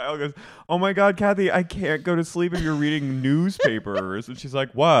 And Kyle goes, oh my God, Kathy, I can't go to sleep if you're reading newspapers. And she's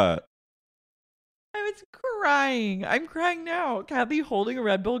like, what? I was crying. I'm crying now. Kathy holding a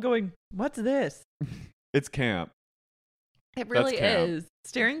Red Bull going, what's this? It's camp. It really camp. is.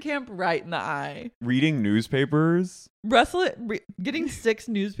 Staring camp right in the eye. Reading newspapers? Getting 6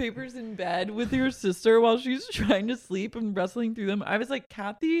 newspapers in bed with your sister while she's trying to sleep and wrestling through them. I was like,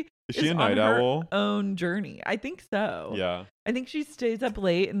 Kathy Is she a on night her owl? own journey. I think so. Yeah. I think she stays up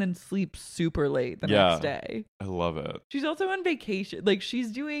late and then sleeps super late the Yeah. next day. I love it. She's also on vacation. Like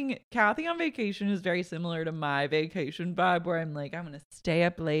Kathy on vacation is very similar to my vacation vibe where I'm like, I'm going to stay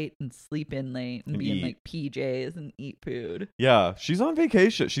up late and sleep in late and be in like PJs and eat food. Yeah. She's on vacation.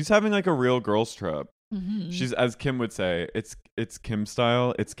 She's having like a real girls trip. Mm-hmm. She's, as Kim would say, it's Kim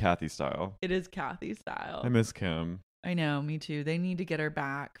style. It's Kathy style. It is Kathy style. I miss Kim. I know, me too. They need to get her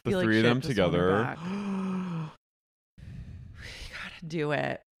back. The Feel like three of shit, them just want her together. back. We gotta do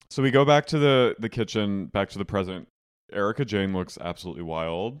it. So we go back to the kitchen, back to the present. Erica Jane looks absolutely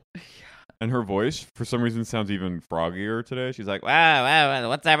wild. And her voice, for some reason, sounds even froggier today. She's like, Wow,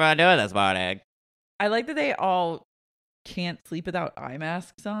 what's everyone doing this morning? I like that they all can't sleep without eye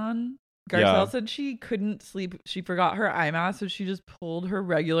masks on. Garcelle Yeah. said she couldn't sleep. She forgot her eye mask, so she just pulled her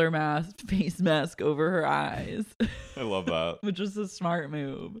regular face mask over her eyes. I love that. Which was a smart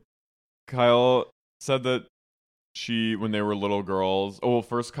move. Kyle said that when they were little girls,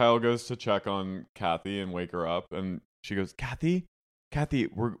 first Kyle goes to check on Kathy and wake her up, and she goes, Kathy,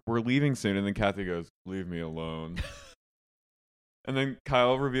 we're leaving soon. And then Kathy goes, leave me alone. And then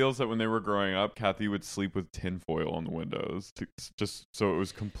Kyle reveals that when they were growing up, Kathy would sleep with tinfoil on the windows, just so it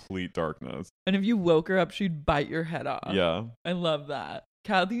was complete darkness. And if you woke her up, she'd bite your head off. Yeah. I love that.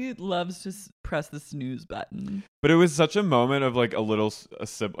 Kathy loves to press the snooze button. But it was such a moment of like a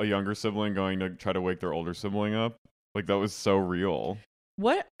younger sibling going to try to wake their older sibling up. Like that was so real.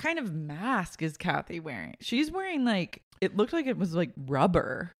 What kind of mask is Kathy wearing? She's wearing it looked like it was like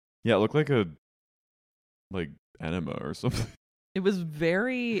rubber. Yeah, it looked like enema or something. It was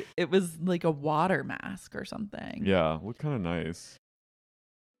like a water mask or something. Yeah, looked kind of nice.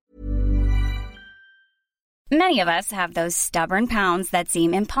 Many of us have those stubborn pounds that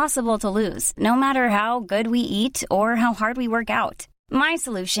seem impossible to lose, no matter how good we eat or how hard we work out. My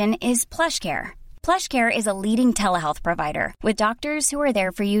solution is PlushCare. PlushCare is a leading telehealth provider with doctors who are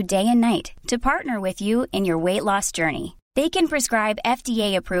there for you day and night to partner with you in your weight loss journey. They can prescribe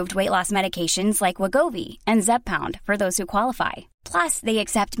FDA-approved weight loss medications like Wegovy and Zepbound for those who qualify. Plus, they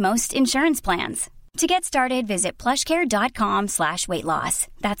accept most insurance plans. To get started, visit plushcare.com/weightloss.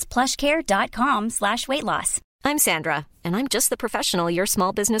 That's plushcare.com/weightloss. I'm Sandra, and I'm just the professional your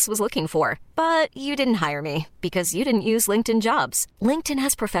small business was looking for. But you didn't hire me because you didn't use LinkedIn Jobs. LinkedIn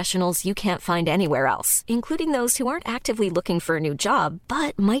has professionals you can't find anywhere else, including those who aren't actively looking for a new job,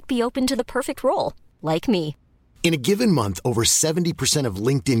 but might be open to the perfect role, like me. In a given month, over 70% of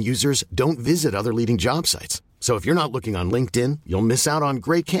LinkedIn users don't visit other leading job sites. So if you're not looking on LinkedIn, you'll miss out on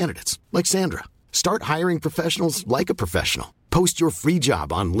great candidates like Sandra. Start hiring professionals like a professional. Post your free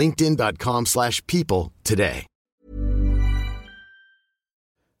job on linkedin.com/people today.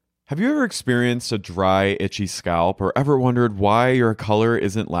 Have you ever experienced a dry, itchy scalp or ever wondered why your color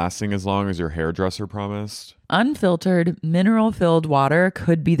isn't lasting as long as your hairdresser promised? Unfiltered, mineral-filled water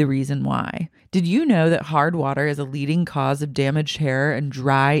could be the reason why. Did you know that hard water is a leading cause of damaged hair and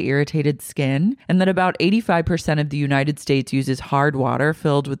dry, irritated skin? And that about 85% of the United States uses hard water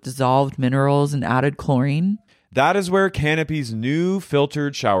filled with dissolved minerals and added chlorine? That is where Canopy's new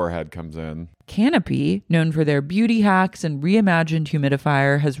filtered showerhead comes in. Canopy, known for their beauty hacks and reimagined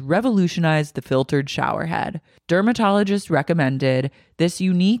humidifier, has revolutionized the filtered showerhead. Dermatologists recommended this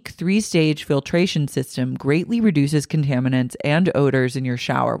unique 3-stage filtration system greatly reduces contaminants and odors in your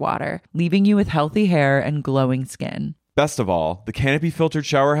shower water, leaving you with healthy hair and glowing skin. Best of all, the Canopy filtered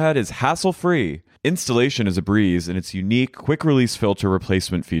showerhead is hassle-free. Installation is a breeze, and its unique quick-release filter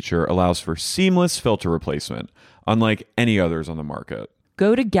replacement feature allows for seamless filter replacement, unlike any others on the market.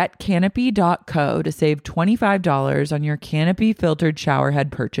 Go to getcanopy.co to save $25 on your Canopy filtered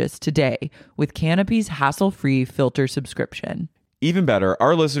showerhead purchase today with Canopy's hassle-free filter subscription. Even better,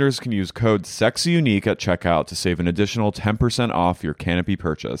 our listeners can use code SEXYUNIQUE at checkout to save an additional 10% off your Canopy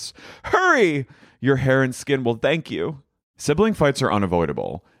purchase. Hurry! Your hair and skin will thank you. Sibling fights are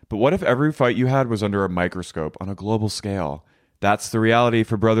unavoidable, but what if every fight you had was under a microscope on a global scale? That's the reality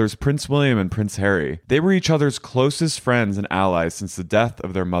for brothers Prince William and Prince Harry. They were each other's closest friends and allies since the death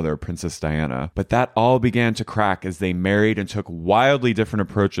of their mother, Princess Diana. But that all began to crack as they married and took wildly different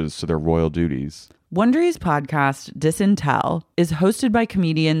approaches to their royal duties. Wondery's podcast, Disintel, is hosted by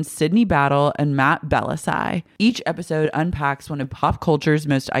comedians Sydney Battle and Matt Bellassai. Each episode unpacks one of pop culture's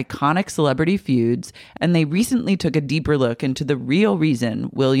most iconic celebrity feuds, and they recently took a deeper look into the real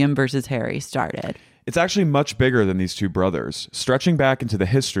reason William versus Harry started. It's actually much bigger than these two brothers, stretching back into the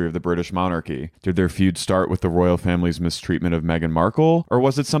history of the British monarchy. Did their feud start with the royal family's mistreatment of Meghan Markle, or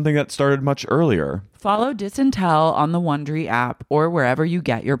was it something that started much earlier? Follow Disintel on the Wondery app or wherever you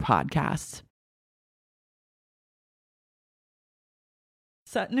get your podcasts.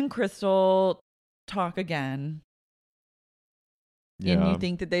 Sutton and Crystal talk again. Yeah. And you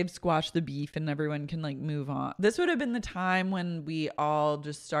think that they've squashed the beef and everyone can like move on. This would have been the time when we all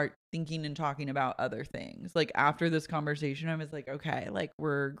just start thinking and talking about other things. Like after this conversation, I was like, okay, like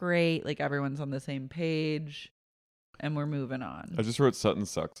we're great. Like everyone's on the same page and we're moving on. I just wrote Sutton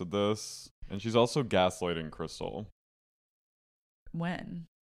sucks at this. And she's also gaslighting Crystal. When?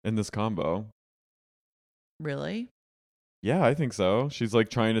 In this combo. Really? Yeah, I think so. She's like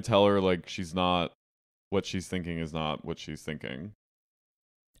trying to tell her like she's not, what she's thinking is not what she's thinking.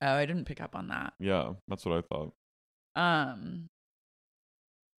 Oh, I didn't pick up on that. Yeah, that's what I thought.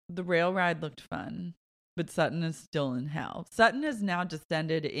 The rail ride looked fun, but Sutton is still in hell. Sutton has now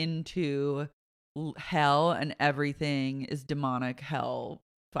descended into hell and everything is demonic hell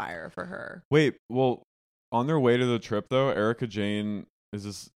fire for her. Wait, well, on their way to the trip though, Erica Jane is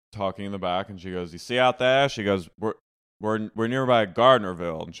just talking in the back and she goes, "You see out there?" She goes, We're nearby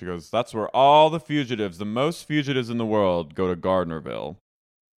Gardnerville. And she goes, "That's where all the fugitives, the most fugitives in the world, go to Gardnerville."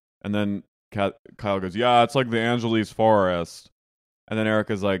 And then Kyle goes, "Yeah, it's like the Angeles Forest." And then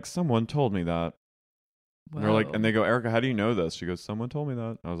Erica's like, "Someone told me that." And they're like, and they go, "Erica, how do you know this?" She goes, "Someone told me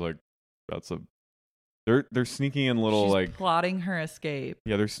that." I was like, they're sneaking in little She's like plotting her escape.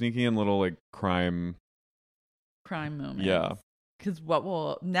 Yeah, they're sneaking in little like crime moments. Yeah. Because what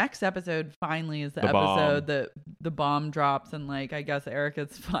will next episode finally is the bomb. episode that the bomb drops and like I guess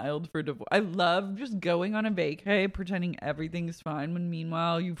Erica's filed for divorce. I love just going on a vacay, pretending everything's fine when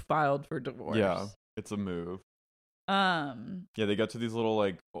meanwhile you filed for divorce. Yeah, it's a move. Yeah, they got to these little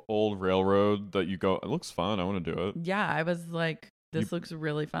like old railroad that you go. It looks fun. I want to do it. Yeah, I was like, this looks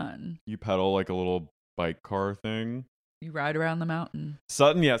really fun. You pedal like a little bike car thing. You ride around the mountain.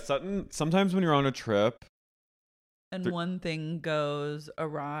 Sutton. Sometimes when you're on a trip. And one thing goes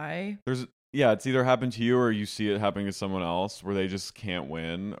awry. It's either happened to you or you see it happening to someone else where they just can't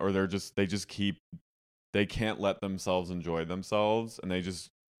win or they can't let themselves enjoy themselves and they just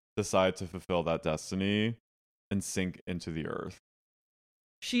decide to fulfill that destiny and sink into the earth.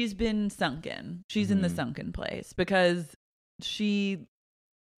 She's been sunken. She's in the sunken place because she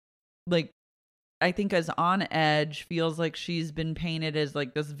like I think is on edge, feels like she's been painted as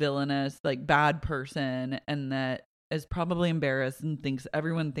like this villainous, like bad person and that is probably embarrassed and thinks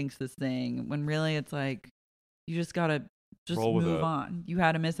everyone thinks this thing when really it's like you just gotta just move on. You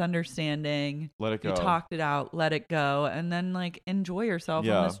had a misunderstanding, let it go. You talked it out, let it go, and then like enjoy yourself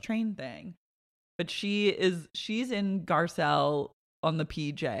on this train thing. But she's in Garcelle on the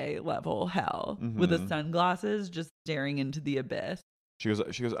PJ level hell with the sunglasses just staring into the abyss. She goes,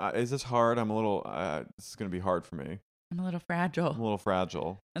 "Is this hard? I'm a little this is gonna be hard for me. I'm a little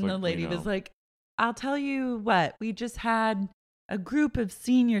fragile." And the lady was like, "I'll tell you what, we just had a group of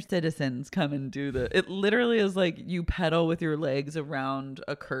senior citizens come and do the." It literally is like you pedal with your legs around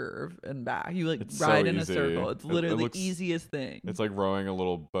a curve and back. You like ride in a circle. It's literally the easiest thing. It's like rowing a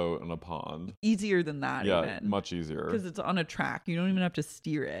little boat in a pond. Easier than that, even. Much easier. Because it's on a track. You don't even have to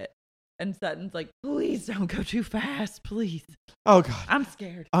steer it. And Sutton's like, "Please don't go too fast, please." Oh God, I'm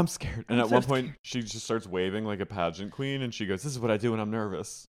scared. And at one point, she just starts waving like a pageant queen, and she goes, "This is what I do when I'm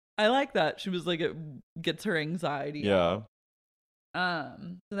nervous." I like that. She was like, it gets her anxiety. Yeah. So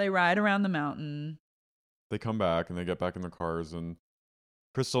they ride around the mountain. They come back and they get back in their cars, and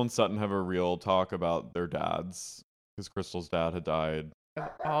Crystal and Sutton have a real talk about their dads because Crystal's dad had died of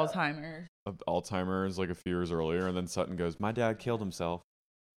Alzheimer's like a few years earlier, and then Sutton goes, "My dad killed himself."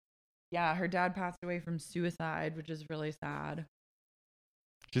 Yeah, her dad passed away from suicide, which is really sad.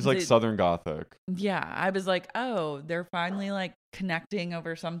 She's like Southern Gothic. Yeah, I was like, oh, they're finally like connecting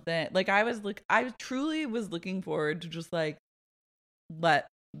over something. Like I truly was looking forward to just like let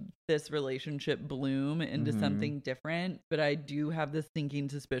this relationship bloom into something different. But I do have this sinking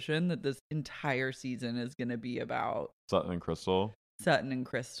suspicion that this entire season is going to be about Sutton and Crystal. Sutton and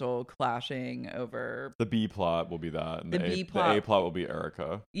Crystal clashing over The B plot will be that. And The B plot. The A plot will be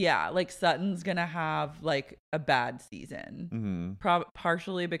Erica. Yeah, like Sutton's gonna have like a bad season.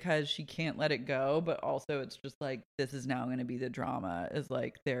 Partially because she can't let it go, but also it's just like this is now gonna be the drama, is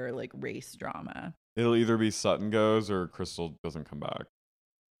like their like race drama. It'll either be Sutton goes or Crystal doesn't come back.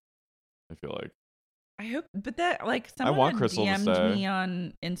 I feel like. I hope, but that like someone want had Crystal to DM'd stay. me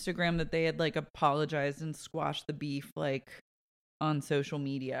on Instagram that they had like apologized and squashed the beef like on social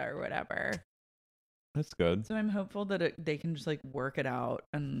media or whatever. That's good. So I'm hopeful that they can just like work it out.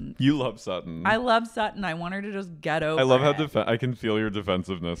 And You love Sutton. I love Sutton. I want her to just get over. I love it. how I can feel your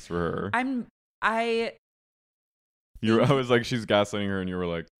defensiveness for her. I was like, she's gaslighting her, and you were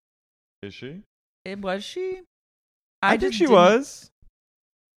like, is she? Was she? I think she was.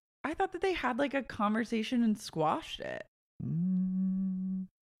 I thought that they had like a conversation and squashed it.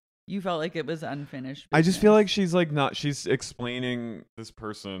 You felt like it was unfinished business. I just feel like she's like not. She's explaining she's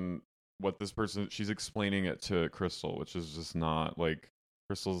explaining it to Crystal, which is just not like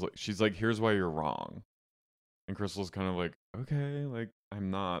Crystal's. Like, she's like, here's why you're wrong, and Crystal's kind of like, okay, like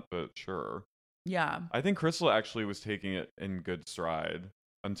I'm not, but sure. Yeah. I think Crystal actually was taking it in good stride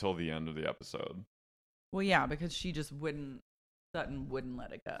until the end of the episode. Well, yeah, because she just Sutton wouldn't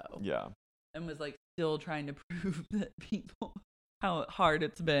let it go. Yeah. And was like still trying to prove that people, how hard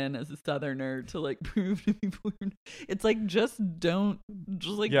it's been as a Southerner to like prove to people. It's like, don't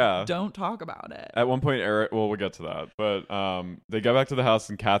talk about it. At one point, Eric, well, we'll get to that, but they go back to the house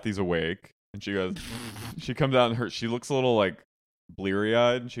and Kathy's awake and she goes, she comes out and she looks a little like bleary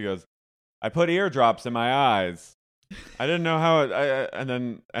eyed and she goes, I put eardrops in my eyes. I didn't know how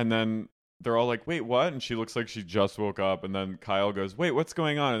and then they're all like, wait, what? And she looks like she just woke up. And then Kyle goes, wait, what's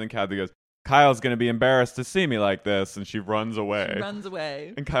going on? And then Kathy goes, Kyle's going to be embarrassed to see me like this. And she runs away.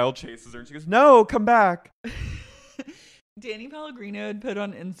 And Kyle chases her and she goes, no, come back. Danny Pellegrino had put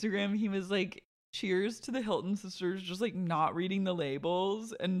on Instagram, he was like, cheers to the Hilton sisters, just like not reading the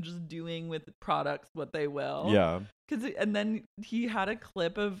labels and just doing with products what they will. Yeah. And then he had a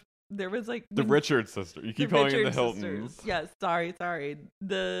clip of, there was like the Richards sister. You keep calling it the Hiltons. Yes, sorry.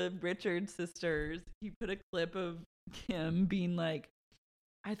 The Richards sisters. He put a clip of Kim being like,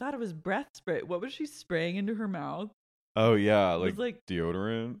 I thought it was breath spray. What was she spraying into her mouth? Oh yeah, It was like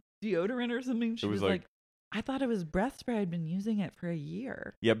deodorant or something. She was like, I thought it was breath spray. I'd been using it for a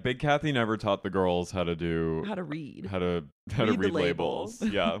year. Yeah, Big Kathy never taught the girls how to read read labels.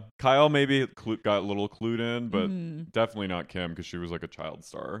 Yeah, Kyle maybe got a little clued in, but definitely not Kim because she was like a child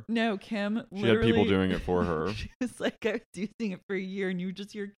star. No, Kim. She had people doing it for her. She was like, I was using it for a year, and you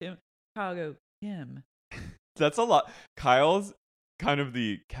just hear Kyle go, Kim. That's a lot. Kyle's kind of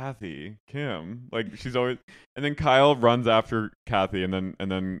the Kathy, Kim. Like she's always, and then Kyle runs after Kathy, and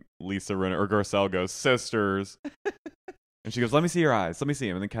then Lisa Rinna or Garcelle goes, sisters. And she goes, let me see your eyes. Let me see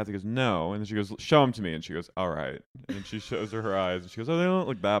him. And then Kathy goes, no. And then she goes, show him to me. And she goes, all right. And then she shows her eyes. And she goes, oh, they don't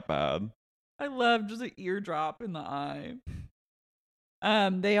look that bad. I love just an eardrop in the eye.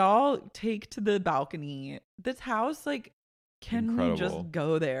 They all take to the balcony. This house, like, can Incredible. we just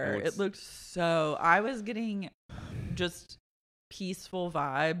go there? It looks so... I was getting just peaceful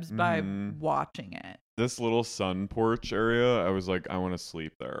vibes by watching it. This little sun porch area, I was like, I want to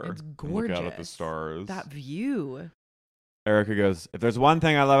sleep there. It's gorgeous. Look out at the stars. That view. Erica goes, if there's one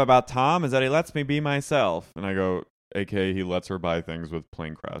thing I love about Tom is that he lets me be myself. And I go, aka he lets her buy things with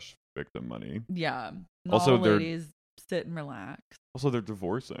plane crash victim money. Yeah. And also, all the ladies sit and relax. Also, they're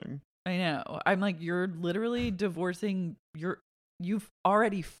divorcing. I know. I'm like, you're literally divorcing. You've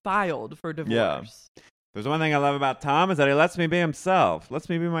already filed for divorce. Yeah. There's one thing I love about Tom is that he lets me be himself. Lets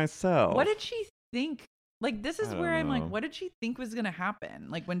me be myself. What did she think? Like, this is where I'm like, know. what did she think was going to happen?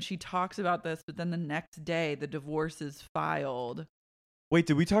 Like, when she talks about this, but then the next day, the divorce is filed. Wait,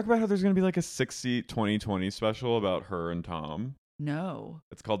 did we talk about how there's going to be like a 2020 special about her and Tom? No.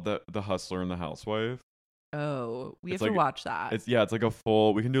 It's called The Hustler and the Housewife. Oh, we have It's to watch that. It's like a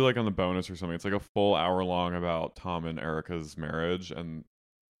full, we can do like on the bonus or something. It's like a full hour long about Tom and Erica's marriage and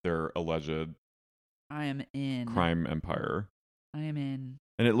their alleged I am in. crime empire. I am in.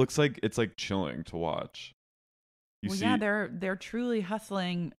 And it looks like it's like chilling to watch. Yeah, they're truly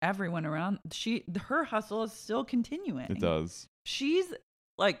hustling everyone around. Her hustle is still continuing. It does. She's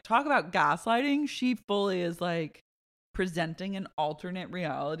like, talk about gaslighting. She fully is like presenting an alternate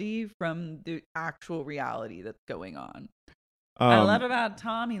reality from the actual reality that's going on. I love about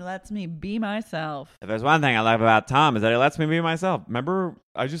Tom, he lets me be myself. If there's one thing I love about Tom is that he lets me be myself. Remember,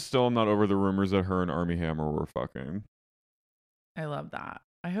 I just still am not over the rumors that her and Armie Hammer were fucking. I love that.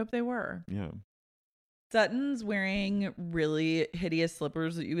 I hope they were. Yeah. Sutton's wearing really hideous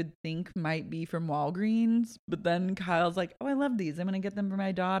slippers that you would think might be from Walgreens, but then Kyle's like, "Oh, I love these. I'm gonna get them for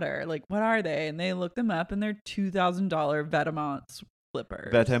my daughter. Like, what are they?" And they look them up, and they're $2,000 Vetements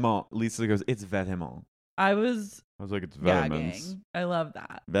slippers. Vetements. Lisa goes, "It's Vetements." I was like, "It's Vetements." gagging. I love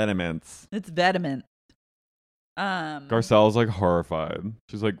that. Vetements. It's Vetements. Garcelle's like horrified.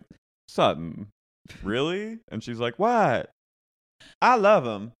 She's like, "Sutton, really?" And she's like, "What? I love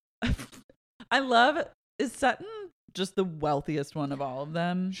him." I love. Is Sutton just the wealthiest one of all of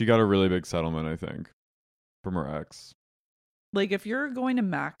them? She got a really big settlement, I think, from her ex. Like, if you're going to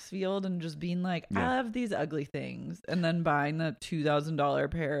Maxfield and just being like, Yeah. I have these ugly things, and then buying the $2,000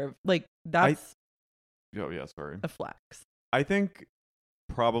 pair of, like, that's Sorry. a flex. I think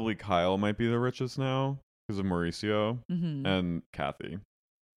probably Kyle might be the richest now because of Mauricio Mm-hmm. and Kathy,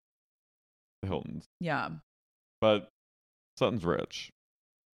 the Hiltons. Yeah. But Sutton's rich,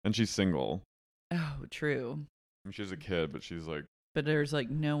 and she's single. Oh, true. I mean, she's a kid, but she's like, But there's, like,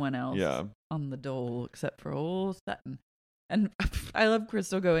 no one else yeah. on the dole except for old Sutton. And I love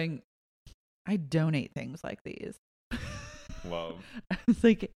Crystal going, I donate things like these. Love. It's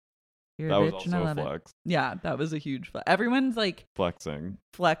like, you're That a was bitch and I also a love it. flex. Yeah, that was a huge flex. Everyone's like flexing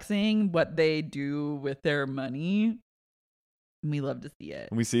what they do with their money. And we love to see it.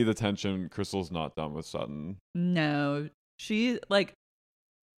 And we see the tension. Crystal's not done with Sutton. No, she like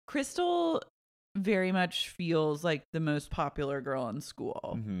Crystal very much feels like the most popular girl in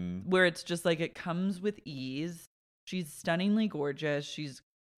school, Mm-hmm. where it's just like it comes with ease. She's stunningly gorgeous. She's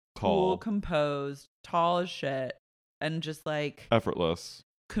cool, Tall. composed, tall as shit, and just like Effortless.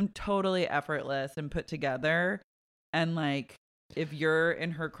 totally effortless and put together. And like, if you're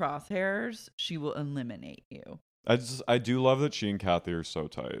in her crosshairs, she will eliminate you. I do love that she and Kathy are so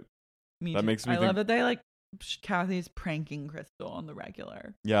tight. Me That too. makes me I think- love that they like Kathy's pranking Crystal on the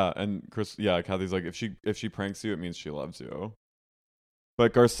regular. Yeah, and Kathy's like, if she pranks you, it means she loves you.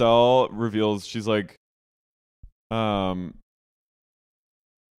 But Garcelle reveals, she's like,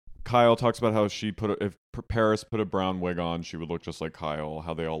 Kyle talks about how if Paris put a brown wig on, she would look just like Kyle,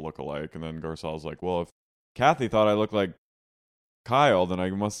 how they all look alike. And then Garcelle's like, well, if Kathy thought I looked like Kyle, then I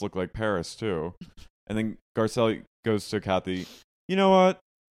must look like Paris too. And then Garcelle goes to Kathy, you know what?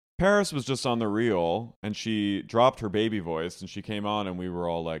 Paris was just on the reel, and she dropped her baby voice, and she came on, and we were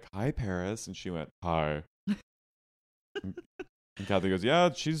all like, "Hi, Paris," and she went, "Hi." And Kathy goes,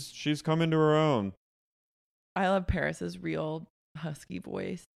 "Yeah, she's come into her own." I love Paris's real husky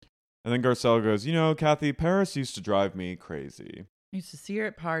voice. And then Garcelle goes, you know, Kathy, Paris used to drive me crazy. I used to see her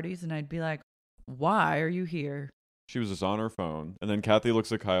at parties, and I'd be like, "Why are you here?" She was just on her phone. And then Kathy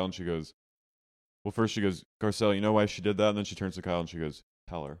looks at Kyle, and she goes, well, first she goes, Garcelle, you know why she did that? And then she turns to Kyle, and she goes,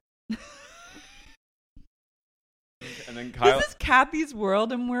 tell her. And then Kyle, this is Kathy's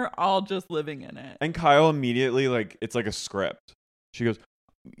world, and we're all just living in it. and Kyle immediately, like, it's like a script. She goes,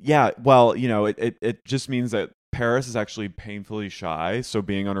 yeah, well, you know, it just means that Paris is actually painfully shy, so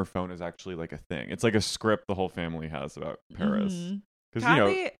being on her phone is actually like a thing. It's like a script the whole family has about Paris. Mhm. Because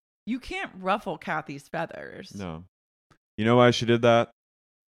Kathy, you can't ruffle Kathy's feathers. no, you know why she did that?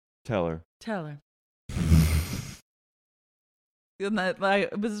 Tell her. Tell her. And that, like,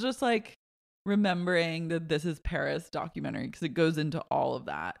 it was just like remembering that this is Paris documentary, because it goes into all of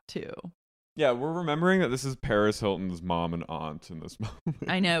that too. Yeah, we're remembering that this is Paris Hilton's mom and aunt in this moment.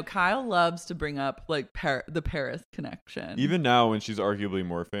 I know Kyle loves to bring up like the Paris connection. Even now, when she's arguably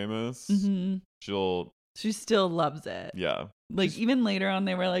more famous, Mhm. she still loves it. yeah, Like even later on,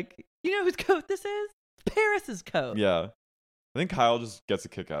 they were like, "You know whose coat this is? It's Paris's coat." yeah. I think Kyle just gets a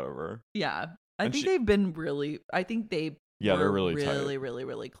kick out of her. Yeah. I And think she- they've been really. I think they. Yeah, they're were really tight.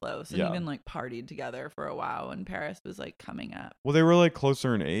 really close, and Yeah. even like partied together for a while when Paris was like coming up. Well, they were like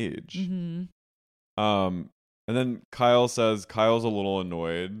closer in age. Mm-hmm. And then Kyle's a little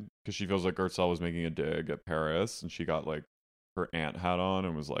annoyed because she feels like Garcelle was making a dig at Paris, and she got like her aunt hat on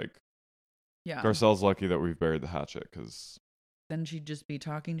and was like, Yeah. Garcelle's lucky that we've buried the hatchet because Then she'd just be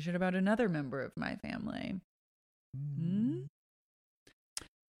talking shit about another member of my family. Hmm?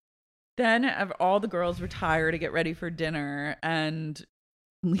 Then all the girls retire to get ready for dinner, and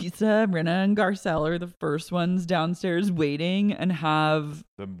Lisa, Rinna, and Garcelle are the first ones downstairs waiting, and have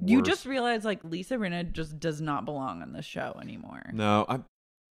you just realized like Lisa Rinna just does not belong on this show anymore. No, I'm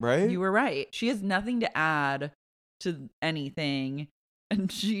right. You were right. She has nothing to add to anything,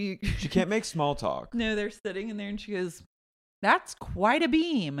 and she can't make small talk. No, they're sitting in there, and she goes, "That's quite a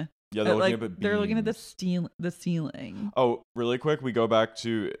beam." Yeah, they're looking like at they're looking at beams. the ceiling. Oh, really quick, we go back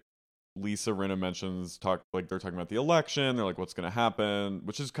to Lisa Rinna they're talking about the election. They're like, what's going to happen?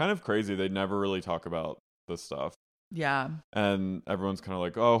 Which is kind of crazy. They never really talk about this stuff. Yeah. And everyone's kind of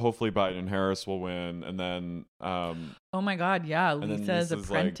like, oh, hopefully Biden and Harris will win. And then oh my God, yeah, and then Lisa's Lisa's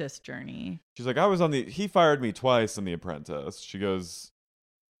apprentice journey. she's like, he fired me twice in The Apprentice. She goes,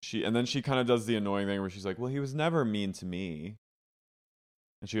 and then she kind of does the annoying thing where she's like, well, he was never mean to me.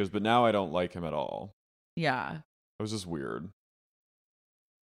 And she goes, but now I don't like him at all. Yeah. It was just weird.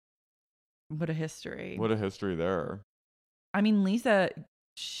 What a history. What a history there. I mean, Lisa,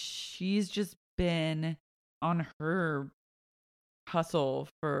 she's just been on her hustle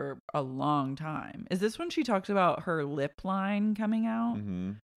for a long time. Is this when she talks about her lip line coming out?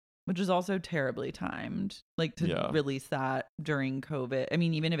 Mm-hmm. Which is also terribly timed, like to release that during COVID. I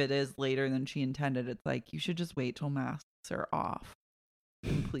mean, even if it is later than she intended, it's like you should just wait till masks are off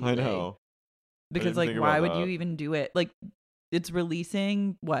completely. I know. Because like, why would you even do it? Like, it's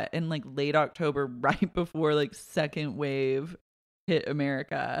releasing in like late October, right before like second wave hit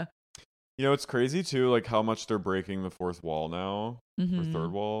America. You know, it's crazy too, like how much they're breaking the fourth wall now, or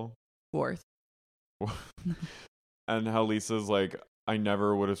third wall. Fourth. And how Lisa's like, I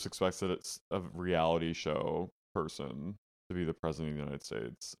never would have suspected it's a reality show person to be the president of the United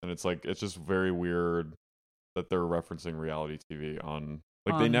States. And it's like, it's just very weird that they're referencing reality TV on,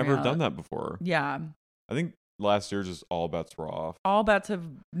 like, they never have done that before. Yeah. I think last year just all bets were off. All bets have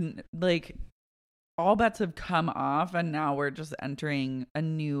come off, and now we're just entering a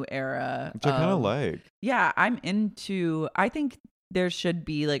new era. Which I kind of like. Yeah, I think there should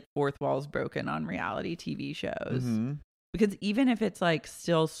be like fourth walls broken on reality TV shows. Mm-hmm. Because even if it's like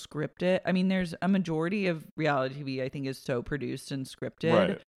still scripted, I mean, there's a majority of reality TV I think is so produced and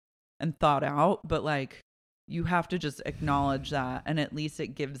scripted and thought out, but like you have to just acknowledge that, and at least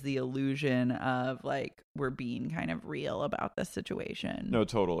it gives the illusion of like we're being kind of real about this situation. No,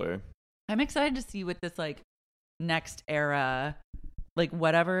 totally. I'm excited to see what this like next era, like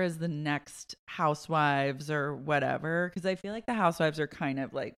whatever is the next Housewives or whatever, because I feel like the Housewives are kind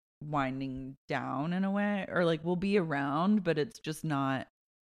of like winding down in a way, or like will be around, but it's just not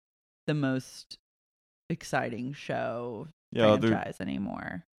the most exciting show franchise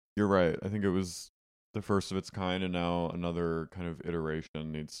anymore. You're right. I think it was the first of its kind, and now another kind of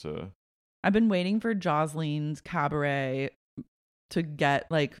iteration needs to. I've been waiting for Joseline's Cabaret to get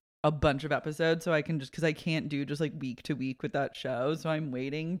like a bunch of episodes so I can just, because I can't do just like week to week with that show, so I'm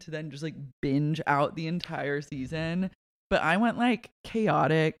waiting to then just like binge out the entire season. But I went like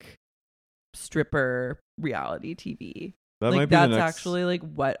chaotic stripper reality TV. That's actually like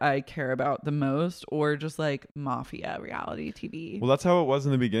what I care about the most, or just like mafia reality TV. Well, that's how it was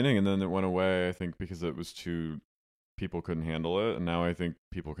in the beginning, and then it went away, I think, because it was people couldn't handle it, and now I think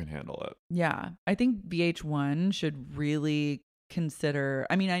people can handle it. Yeah. I think VH1 should really consider,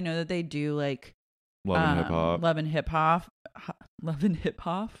 I mean, I know that they do like Love and Hip Hop.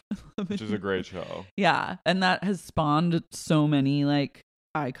 Which is a great show. Yeah. And that has spawned so many like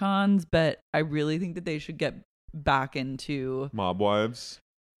icons, but I really think that they should get back into Mob Wives,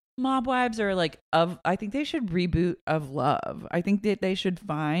 or like I think they should reboot Of Love. I think that they should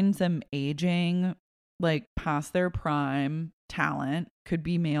find some aging, like past their prime talent, could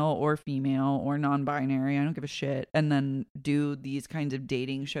be male or female or non-binary, I don't give a shit, and then do these kinds of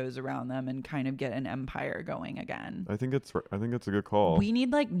dating shows around them and kind of get an empire going again. I think it's a good call. We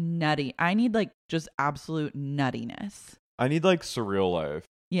need like I need like just absolute nuttiness. I need like Surreal Life.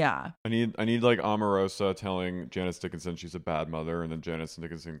 Yeah. I need like Omarosa telling Janice Dickinson she's a bad mother, and then Janice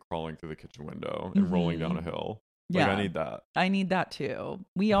Dickinson crawling through the kitchen window and rolling down a hill. Like, yeah. I need that. I need that too.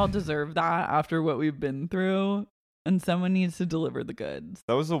 We all deserve that after what we've been through, and someone needs to deliver the goods.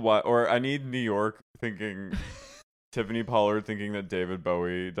 That was or I need New York thinking Tiffany Pollard thinking that David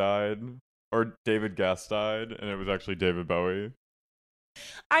Bowie died, or David Guest died, and it was actually David Bowie.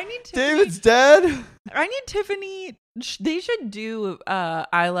 I need Tiffany. David's dead. I need Tiffany. They should do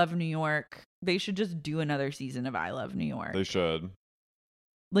I Love New York. They should just do another season of I Love New York. They should.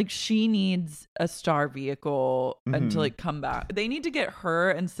 Like, she needs a star vehicle and to like come back. They need to get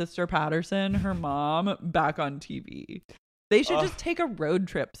her and Sister Patterson, her mom, back on TV. They should just take a road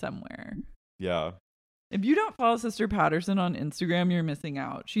trip somewhere. Yeah. If you don't follow Sister Patterson on Instagram, you're missing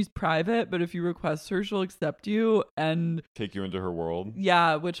out. She's private, but if you request her, she'll accept you and take you into her world.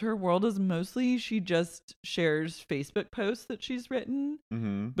 Yeah, which her world is mostly she just shares Facebook posts that she's written,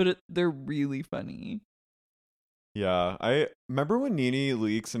 but they're really funny. Yeah, I remember when Nene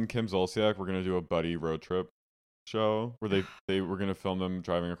Leakes and Kim Zolciak were gonna do a buddy road trip show where they were gonna film them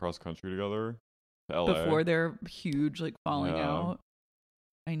driving across country together to LA before their huge like falling out.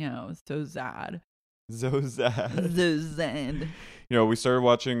 I know, so sad. So sad. So sad. You know, we started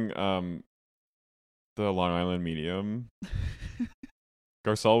watching the Long Island Medium.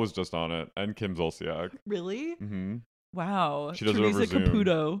 Garcelle was just on it, and Kim Zolciak. Really? Mm-hmm. Wow. She does it Teresa over Zoom.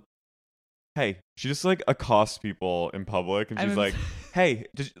 Caputo. Hey, she just like accosts people in public, and she's like, "Hey,"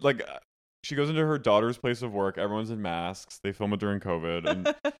 she goes into her daughter's place of work. Everyone's in masks. They film it during COVID,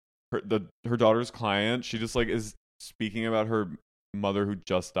 and her daughter's client, she just like is speaking about her mother who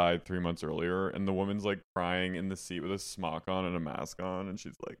just died 3 months earlier, and the woman's like crying in the seat with a smock on and a mask on, and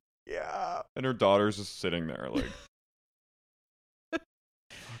she's like, "Yeah," and her daughter's just sitting there like.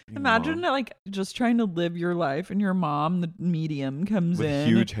 Imagine like just trying to live your life, and your mom, the medium, comes with in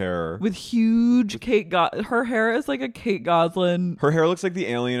huge hair, with huge her hair is like a Kate Gosselin. Her hair looks like the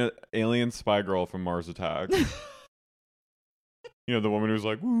alien spy girl from Mars Attacks. You know, the woman who's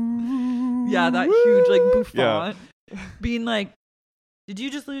like, "Woo, yeah, that huge like bouffant, yeah. Being like, "Did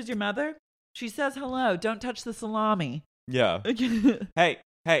you just lose your mother? She says hello. Don't touch the salami." Yeah. hey,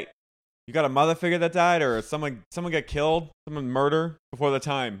 you got a mother figure that died, or someone got killed, someone murder before the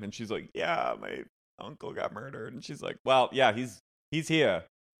time? And she's like, "Yeah, my uncle got murdered." And she's like, "Well, yeah, he's here,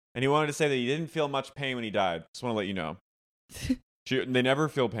 and he wanted to say that he didn't feel much pain when he died. Just want to let you know." They never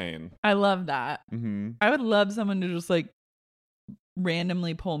feel pain. I love that. Mm-hmm. I would love someone to just like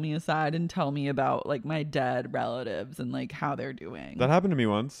randomly pull me aside and tell me about like my dead relatives and like how they're doing. That happened to me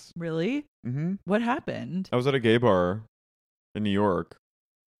once. Really? Mm-hmm. What happened? I was at a gay bar in New York,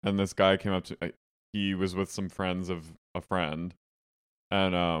 and this guy came up to he was with some friends of a friend,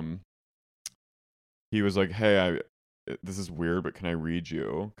 and he was like, "Hey, this is weird, but can I read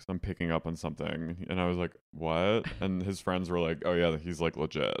you? Because I'm picking up on something." And I was like, "What?" And his friends were like, "Oh yeah, he's like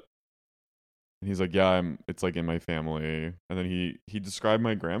legit." And he's like, "Yeah, it's like in my family." And then he described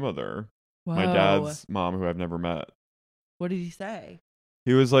my grandmother, Whoa. my dad's mom, who I've never met. What did he say?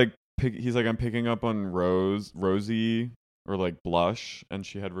 He was like, he's like, "I'm picking up on Rosie, or like blush, and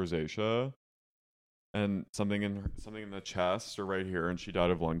she had rosacea, and something in the chest or right here, and she died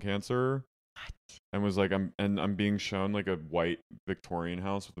of lung cancer." What? And was like, I'm being shown like a white Victorian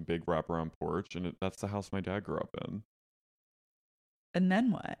house with a big wraparound porch, and that's the house my dad grew up in. And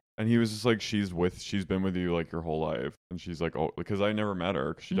then what? And he was just like, she's been with you like your whole life. And she's like, "Oh," because I never met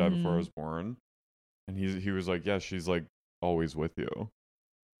her because she died before I was born. And he was like, "Yeah, she's like always with you."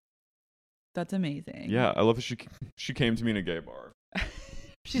 That's amazing. Yeah, I love it. She came to me in a gay bar.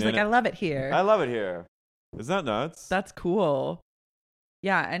 She's like, "I love it here. I love it here." Isn't that nuts? That's cool.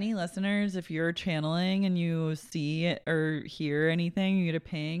 Yeah, any listeners, if you're channeling and you see or hear anything, you get a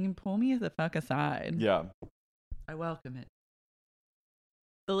ping, pull me the fuck aside. Yeah. I welcome it.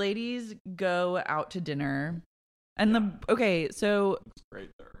 The ladies go out to dinner, and so it's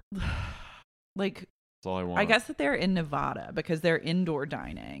great there. Like, that's all I want. I guess that they're in Nevada because they're indoor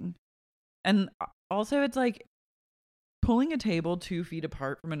dining, and also it's like pulling a table 2 feet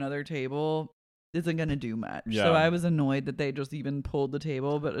apart from another table isn't gonna do much. Yeah. So I was annoyed that they just even pulled the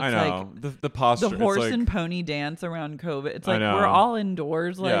table, but it's I know. like the posture, the horse like, and pony dance around COVID. It's like I know. we're all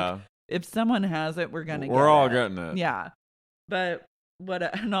indoors. Like yeah. if someone has it, we're gonna. We're all getting it. Yeah, but what?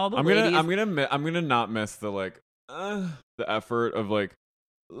 And all the I'm ladies. I'm gonna not miss the like the effort of like,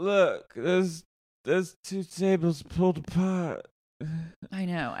 look, there's 2 tables pulled apart. I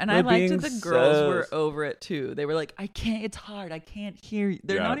know. And I liked that the girls were over it too. They were like, "I can't, it's hard. I can't hear you."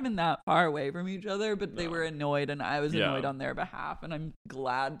 They're not even that far away from each other, but they were annoyed, and I was annoyed on their behalf. And I'm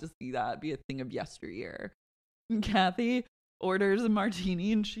glad to see that be a thing of yesteryear. And Kathy orders a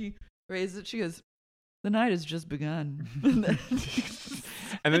martini, and she raises it. She goes, "The night has just begun."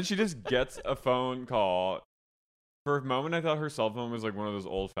 And then she just gets a phone call. For a moment, I thought her cell phone was like one of those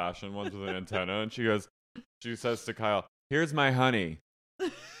old-fashioned ones with an antenna. And she says to Kyle, "Here's my honey."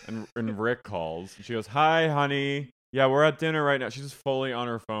 And Rick calls. And she goes, "Hi, honey. Yeah, we're at dinner right now." She's just fully on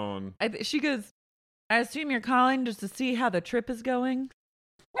her phone. She goes, "I assume you're calling just to see how the trip is going?"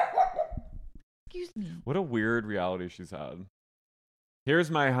 Excuse me. What a weird reality she's had.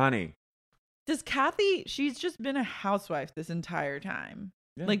 "Here's my honey." Does Kathy, she's just been a housewife this entire time.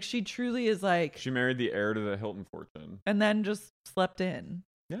 Yeah. Like, she truly is like... She married the heir to the Hilton fortune. And then just slept in.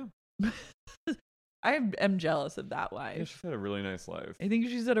 Yeah. I am jealous of that life. Yeah, she's had a really nice life. I think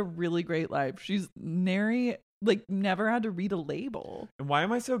she's had a really great life. She's nary, like, never had to read a label. And why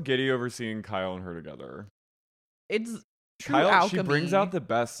am I so giddy over seeing Kyle and her together? It's true alchemy. She brings out the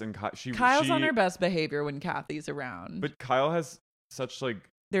best in Kyle's on her best behavior when Kathy's around. But Kyle has such, like...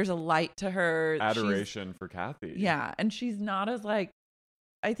 There's a light to her. Adoration for Kathy. Yeah, and she's not as, like...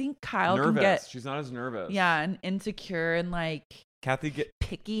 I think Kyle nervous. Can get... She's not as nervous. Yeah, and insecure and, like... Kathy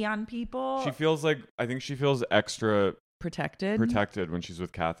picky on people. She feels like... I think she feels extra... Protected when she's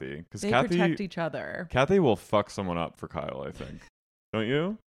with Kathy. Because they protect each other. Kathy will fuck someone up for Kyle, I think. Don't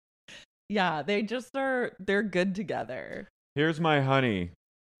you? Yeah, they just are... They're good together. "Here's my honey."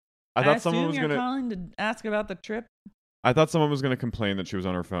 I thought someone was you're gonna... calling to ask about the trip. I thought someone was going to complain that she was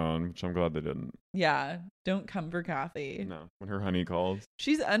on her phone, which I'm glad they didn't. Yeah, don't come for Kathy. No, when her honey calls.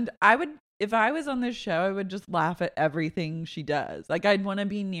 If I was on this show, I would just laugh at everything she does. Like, I'd want to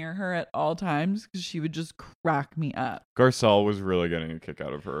be near her at all times because she would just crack me up. Garcelle was really getting a kick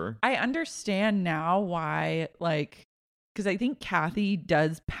out of her. I understand now why, like, because I think Kathy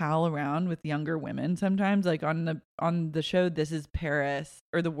does pal around with younger women sometimes. Like on the show This Is Paris,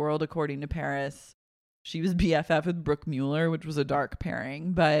 or The World According to Paris, she was BFF with Brooke Mueller, which was a dark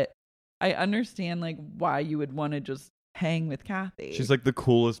pairing. But I understand like why you would want to just hang with Kathy. She's like the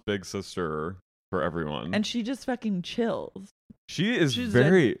coolest big sister for everyone. And she just fucking chills. She's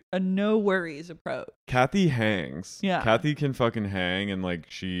very a no worries approach. Kathy hangs. Yeah. Kathy can fucking hang, and like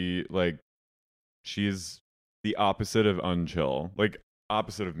she's the opposite of unchill. Like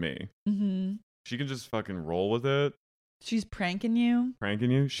opposite of me. Mm-hmm. She can just fucking roll with it. She's pranking you.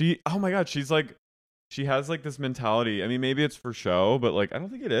 Oh my god, she has like this mentality. I mean, maybe it's for show, but like I don't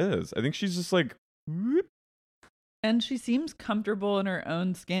think it is. I think she's just like whoop. And she seems comfortable in her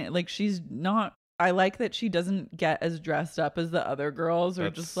own skin. Like she's not. I like that she doesn't get as dressed up as the other girls, or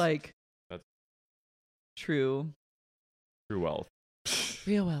just like that's true wealth.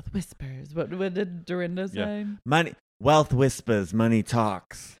 Real wealth whispers. What did Dorinda say? Money, wealth whispers, money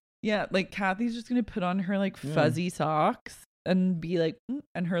talks. Yeah, like Kathy's just gonna put on her like fuzzy socks and be like,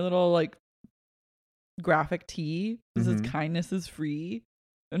 and her little like graphic tee that says kindness is free,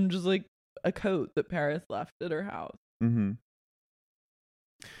 and just like a coat that Paris left at her house. Mm-hmm.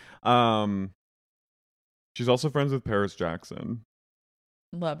 She's also friends with Paris Jackson.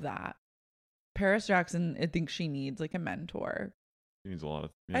 Love that. Paris Jackson, I think she needs like a mentor. She needs a lot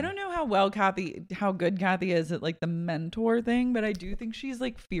of. Yeah. I don't know how good Kathy is at like the mentor thing, but I do think she's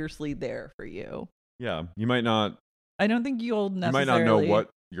like fiercely there for you. Yeah, you might not. I don't think you'll necessarily. You might not know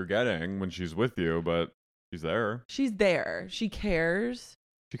what you're getting when she's with you, but she's there. She's there. She cares.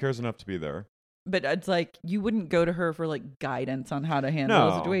 She cares enough to be there. But it's like you wouldn't go to her for like guidance on how to handle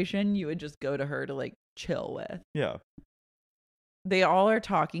a situation. You would just go to her to like chill with. Yeah. They all are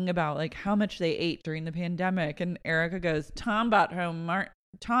talking about like how much they ate during the pandemic, and Erica goes, Tom brought home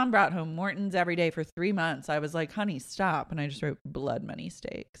Morton's every day for 3 months. I was like, honey, stop. And I just wrote blood money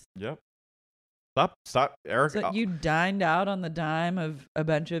steaks. Yep. Stop, Erica. So you dined out on the dime of a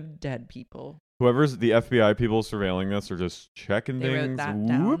bunch of dead people. Whoever's the FBI people surveilling this are just checking they things. Wrote that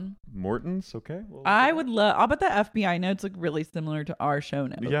down. Morton's, okay. Well, I'll bet the FBI notes look really similar to our show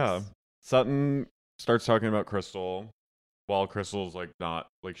notes. Yeah. Sutton starts talking about Crystal while Crystal's like not,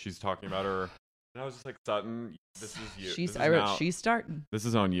 like she's talking about her. And I was just like, Sutton, this is you. She's starting. This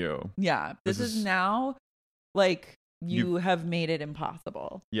is on you. Yeah. This is now like you have made it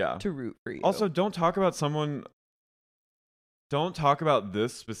impossible to root for you. Also, don't talk about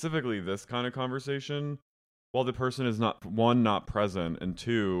this specifically, this kind of conversation, while the person is not, one, not present, and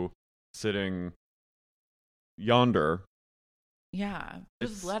two, sitting yonder. Yeah.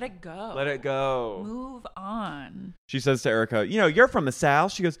 Just let it go. Let it go. Move on. She says to Erica, you're from the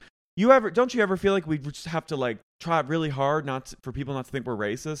South. She goes, don't you ever feel like we just have to like try really hard for people not to think we're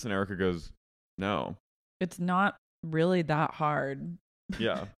racist? And Erica goes, no. It's not really that hard.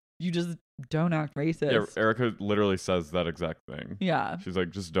 Yeah. You just don't act racist. Yeah, Erica literally says that exact thing. Yeah. She's like,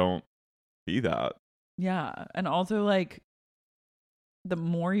 just don't be that. Yeah. And also like the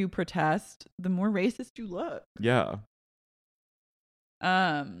more you protest, the more racist you look. Yeah.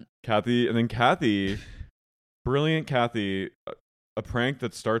 Kathy, brilliant Kathy, a prank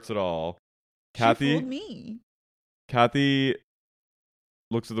that starts it all. She fooled me. Kathy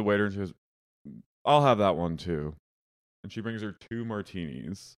looks at the waiter and she goes, I'll have that one too. And she brings her 2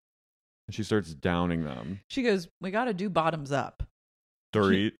 martinis. And she starts downing them. She goes, we got to do bottoms up.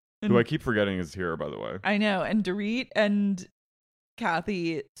 Dorit, who I keep forgetting is here, by the way. I know. And Dorit and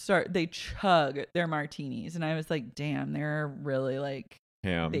Kathy they chug their martinis. And I was like, damn, they're really like,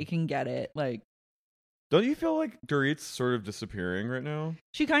 ham. They can get it. Like, don't you feel like Dorit's sort of disappearing right now?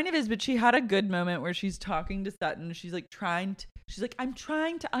 She kind of is, but she had a good moment where she's talking to Sutton. She's like I'm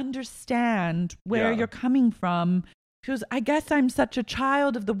trying to understand where you're coming from. She goes, I guess I'm such a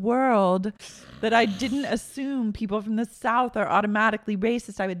child of the world that I didn't assume people from the South are automatically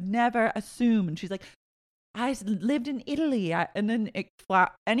racist. I would never assume. And she's like, I lived in Italy. And then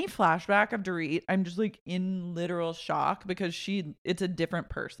any flashback of Dorit, I'm just like in literal shock because it's a different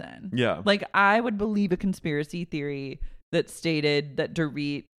person. Yeah. Like I would believe a conspiracy theory that stated that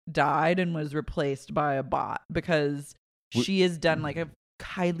Dorit died and was replaced by a bot because she has done like a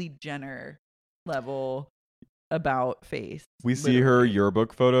Kylie Jenner level about face. We see her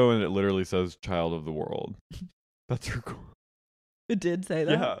yearbook photo and it literally says child of the world. That's her goal. It did say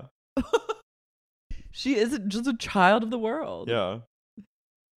that? Yeah. She is just a child of the world. Yeah.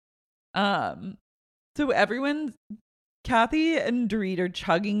 So Kathy and Dorit are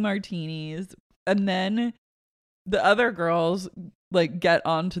chugging martinis, and then the other girls like get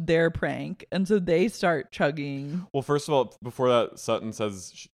onto their prank, and so they start chugging. Well, first of all, before that, Sutton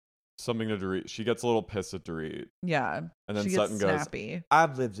says something to Dorit. She gets a little pissed at Dorit. Yeah. And then she Sutton gets snappy. goes,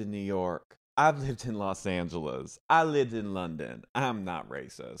 I've lived in New York. I've lived in Los Angeles. I lived in London. I'm not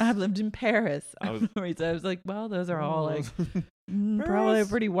racist. I've lived in Paris. I was like, well, those are all like probably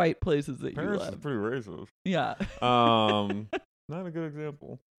pretty white places that Paris you live. is pretty racist. Yeah. Not a good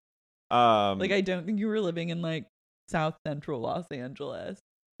example. Like, I don't think you were living in like South Central Los Angeles.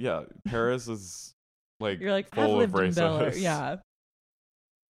 Yeah, Paris is like you're like full I've of lived in Bel Air. racists. Yeah.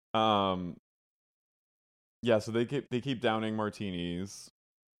 Yeah, so they keep downing martinis,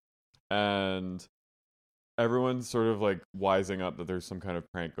 and everyone's sort of like wising up that there's some kind of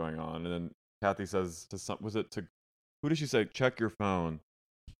prank going on. And then Kathy says to who did she say? Check your phone.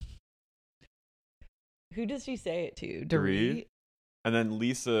 Who does she say it to? Dorit. And then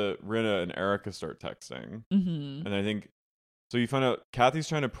Lisa, Rinna, and Erica start texting. Mm-hmm. And I think so. You find out Kathy's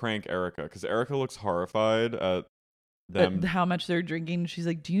trying to prank Erica because Erica looks horrified at them. How much they're drinking. She's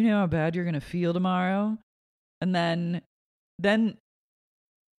like, do you know how bad you're going to feel tomorrow? And then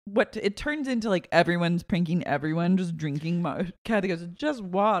what it turns into, like, everyone's pranking everyone, just drinking. Kathy goes, just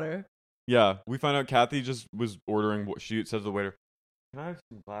water. Yeah, we find out Kathy just was ordering what she says to the waiter, can I have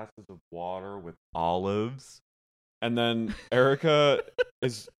some glasses of water with olives? And then Erica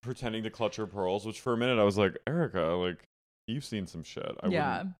is pretending to clutch her pearls, which for a minute I was like, Erica, like, you've seen some shit.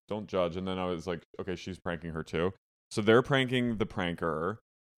 Don't judge. And then I was like, okay, she's pranking her too. So they're pranking the pranker.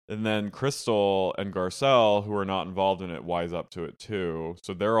 And then Crystal and Garcelle, who are not involved in it, wise up to it too.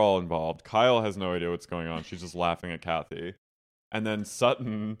 So they're all involved. Kyle has no idea what's going on. She's just laughing at Kathy. And then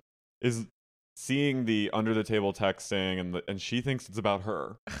Sutton is seeing the under the table texting, and she thinks it's about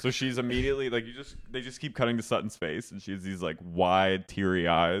her. So she's immediately like, they just keep cutting to Sutton's face, and she has these like wide, teary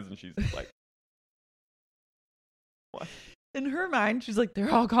eyes, and she's like, what? In her mind, she's like,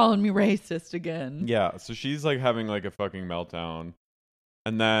 they're all calling me racist again. Yeah. So she's like having like a fucking meltdown.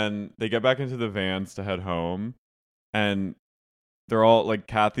 And then they get back into the vans to head home, and they're all like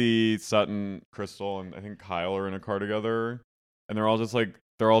Kathy, Sutton, Crystal, and I think Kyle are in a car together, and they're all just like,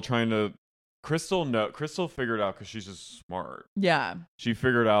 they're all trying to. Crystal figured out, because she's just smart. Yeah. She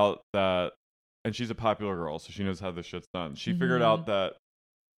figured out that, and she's a popular girl, so she knows how this shit's done. She figured out that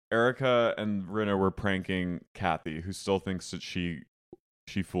Erica and Rinna were pranking Kathy, who still thinks that she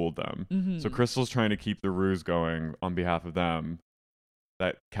fooled them. Mm-hmm. So Crystal's trying to keep the ruse going on behalf of them,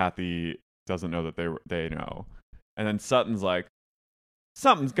 that Kathy doesn't know that they know. And then Sutton's like,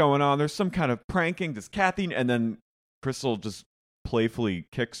 something's going on. There's some kind of pranking. Does Kathy? And then Crystal just playfully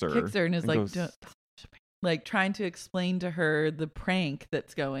kicks her and is like, goes, like trying to explain to her the prank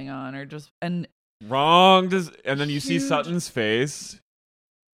that's going on, or just wrong. And then you see Sutton's face.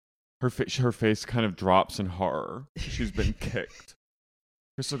 Her face kind of drops in horror. She's been kicked.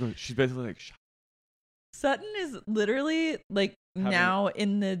 Crystal goes, she's basically like, Sutton is literally like now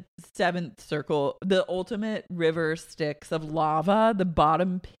in the seventh circle, the ultimate river Styx of lava, the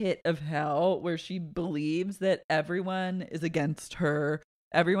bottom pit of hell, where she believes that everyone is against her.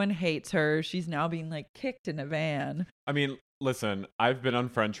 Everyone hates her. She's now being like kicked in a van. I mean, listen, I've been on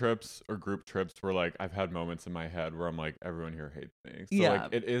friend trips or group trips where like I've had moments in my head where I'm like, everyone here hates me. So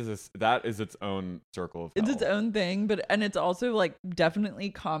like that is its own circle of hell. It's its own thing, and it's also like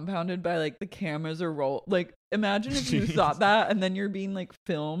definitely compounded by like the cameras are like, imagine if you thought that and then you're being like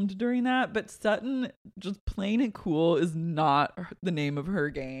filmed during that. But Sutton, just playing it cool, is not the name of her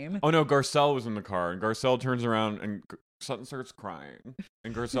game. Oh no, Garcelle was in the car, and Garcelle turns around and Sutton starts crying,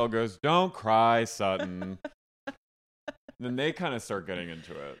 and Garcelle goes, "Don't cry, Sutton." Then they kind of start getting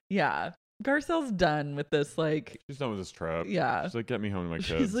into it. Yeah. Garcelle's done with this, like... She's done with this trip. Yeah. She's like, get me home to my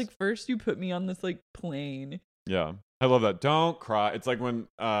kids. She's like, first you put me on this, like, plane. Yeah. I love that. Don't cry. It's like when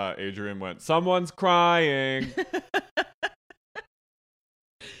Adrian went, someone's crying.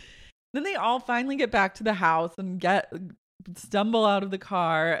 Then they all finally get back to the house and stumble out of the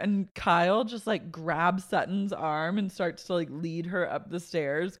car, and Kyle just like grabs Sutton's arm and starts to like lead her up the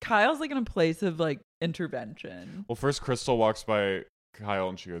stairs. Kyle's like in a place of like intervention. Well, first Crystal walks by Kyle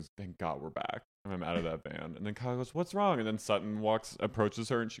and she goes, thank God we're back, and I'm out of that van. And then Kyle goes, what's wrong? And then Sutton approaches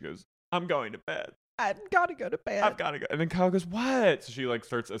her and she goes, I'm going to bed. I've got to go to bed. I've got to go. And then Kyle goes, what? So she like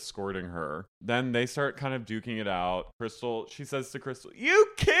starts escorting her. Then they start kind of duking it out. She says to Crystal, you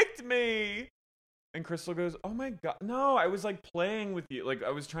kicked me. And Crystal goes, oh my God, no, I was like playing with you. Like I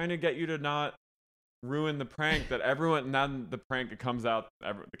was trying to get you to not ruin the prank that everyone, and then the prank, it comes out,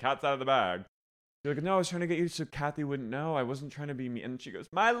 the cat's out of the bag. You're like, no, I was trying to get you so Kathy wouldn't know. I wasn't trying to be mean. And she goes,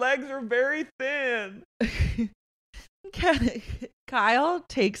 my legs are very thin. Kyle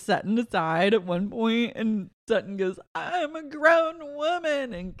takes Sutton aside at one point, and Sutton goes, I'm a grown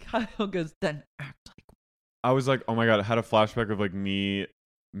woman. And Kyle goes, then act like one. I was like, oh my God, I had a flashback of like me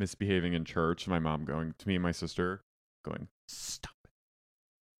misbehaving in church. My mom going to me and my sister going, stop it.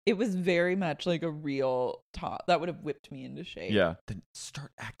 It was very much like a real talk that would have whipped me into shape. Yeah. Then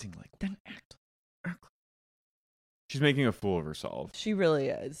start acting like Then act. She's making a fool of herself. She really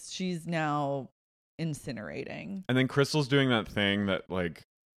is. She's now incinerating. And then Crystal's doing that thing that like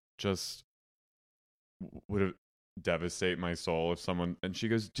just would devastate my soul if someone, and she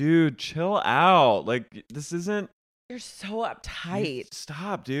goes, dude, chill out. Like, this isn't. You're so uptight.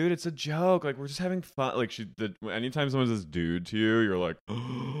 Stop, dude. It's a joke. Like, we're just having fun. Like, anytime someone says dude to you, you're like,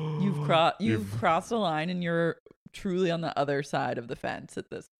 you've crossed a line, and you're truly on the other side of the fence at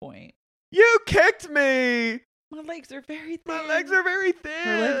this point. You kicked me. My legs are very thin. My legs are very thin.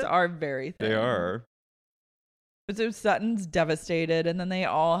 Her legs are very thin. They are. But so Sutton's devastated, and then they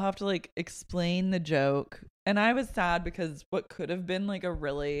all have to like explain the joke. And I was sad because what could have been like a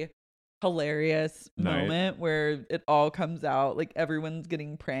really hilarious moment where it all comes out, like everyone's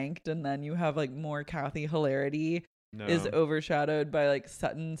getting pranked, and then you have like more Kathy hilarity is overshadowed by like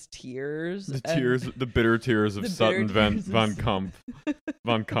Sutton's tears. The bitter tears of Sutton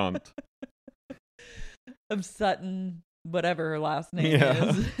Von Kant. Of Sutton, whatever her last name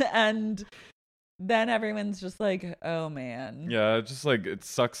is. And then everyone's just like, oh man. Yeah, just like it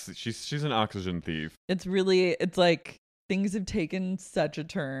sucks. She's an oxygen thief. It's like things have taken such a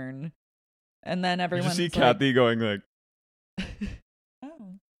turn. And then everyone's you see Kathy going like,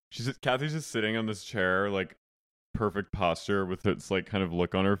 oh. Kathy's just sitting on this chair, like perfect posture with its like kind of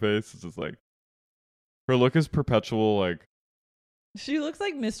look on her face. It's just like, her look is perpetual, like. She looks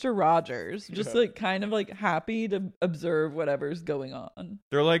like Mr. Rogers, just like kind of like happy to observe whatever's going on.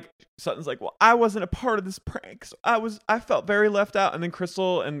 They're like, Sutton's like, well, I wasn't a part of this prank, so I felt very left out. And then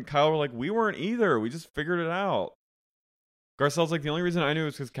Crystal and Kyle were like, we weren't either. We just figured it out. Garcelle's like, the only reason I knew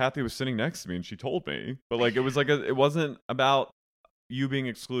was because Kathy was sitting next to me and she told me. But like, it was like it wasn't about you being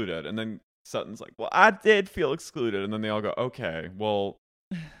excluded. And then Sutton's like, well, I did feel excluded. And then they all go, okay, well,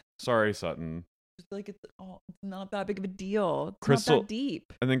 sorry, Sutton. Like it's not that big of a deal. It's Crystal, not that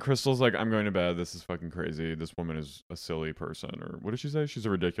deep. And then Crystal's like, I'm going to bed. This is fucking crazy. This woman is a silly person. Or what did she say? She's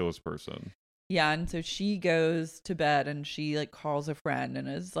a ridiculous person. Yeah, and so she goes to bed and she like calls a friend and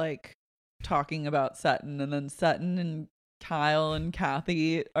is like talking about Sutton. And then Sutton and Kyle and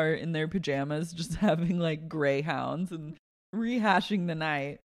Kathy are in their pajamas just having like greyhounds and rehashing the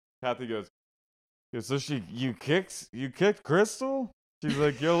night. Kathy goes, yeah, so you kicked Crystal? She's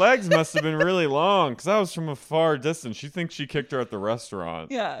like, your legs must have been really long because I was from a far distance. She thinks she kicked her at the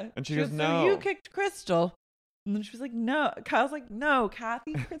restaurant. Yeah. And she goes, no. So you kicked Crystal. And then she was like, no. Kyle's like, no,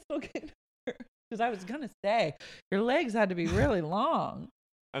 Kathy, Crystal kicked her. Because I was going to say, your legs had to be really long.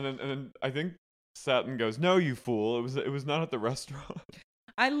 And then I think Sutton goes, no, you fool. It was not at the restaurant.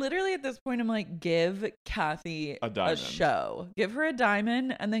 I literally at this point, I'm like, give Kathy a show. Give her a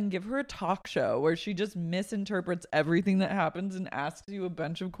diamond and then give her a talk show where she just misinterprets everything that happens and asks you a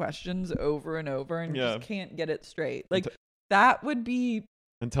bunch of questions over and over and just can't get it straight. Like, that would be...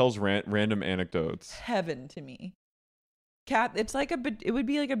 And tells random anecdotes. Heaven to me. It's like it would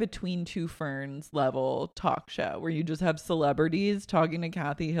be like a Between Two Ferns level talk show where you just have celebrities talking to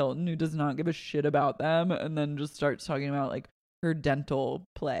Kathy Hilton who does not give a shit about them and then just starts talking about like her dental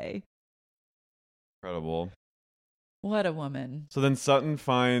play. Incredible. What a woman. So then Sutton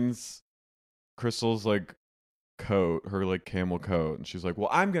finds Crystal's like coat, her like camel coat, and she's like, well,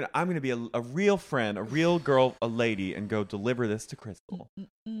 I'm gonna be a real friend, a real girl, a lady, and go deliver this to Crystal.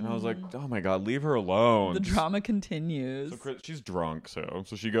 And I was like, oh my God, leave her alone. The drama continues. So she's drunk, so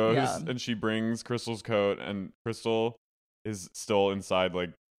she goes and she brings Crystal's coat, and Crystal is still inside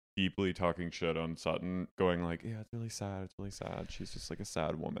like deeply talking shit on Sutton, going like, yeah, it's really sad. She's just like a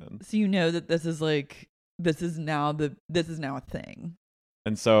sad woman. So you know that this is now a thing.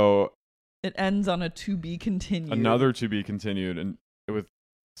 And so it ends on a to be continued. Another to be continued, and with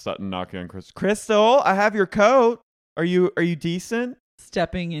Sutton knocking on Crystal, I have your coat. Are you decent?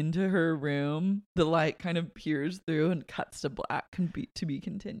 Stepping into her room, the light kind of peers through and cuts to black. To be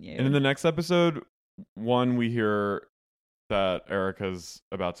continued. And in the next episode, we hear that Erica's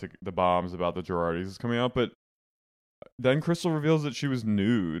the bombs about the Girardis is coming out, but then Crystal reveals that she was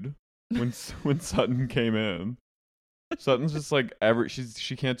nude when Sutton came in. Sutton's just like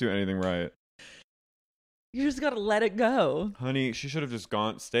she can't do anything right. You just gotta let it go, honey. She should have just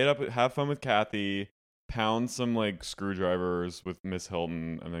stayed up, have fun with Kathy, pound some like screwdrivers with Miss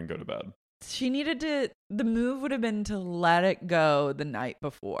Hilton, and then go to bed. the move would have been to let it go the night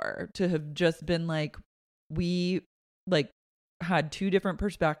before, to have just been like, we like had two different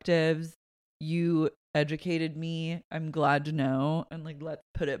perspectives. You educated me. I'm glad to know. And like, let's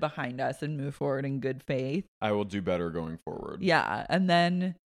put it behind us and move forward in good faith. I will do better going forward. Yeah. And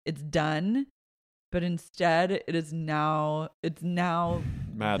then it's done. But instead, it's now Madness.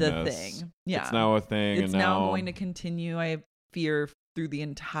 the thing. Yeah. It's now a thing. It's and now going to continue, I fear, through the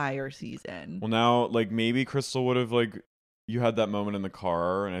entire season. Well, now, like, maybe Crystal would have, like, you had that moment in the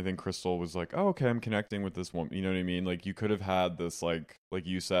car, and I think Crystal was like, oh, okay, I'm connecting with this woman. You know what I mean? Like, you could have had this, like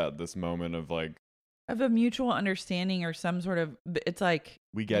you said, this moment of, like, of a mutual understanding or some sort of, it's like,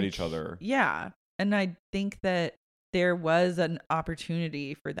 we get each other. Yeah. And I think that there was an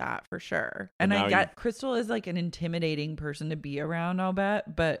opportunity for that for sure. And I get Crystal is like an intimidating person to be around, I'll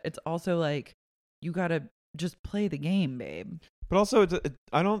bet, but it's also like, you got to just play the game, babe. But also, it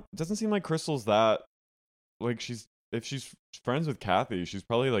doesn't seem like Crystal's that, like, if she's friends with Kathy, she's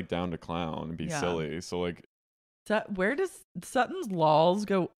probably like down to clown and be silly. So like, where does Sutton's lols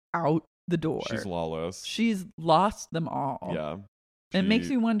go out the door? She's lawless. She's lost them all. Yeah. It makes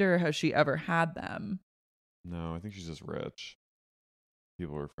me wonder how she ever had them. No, I think she's just rich.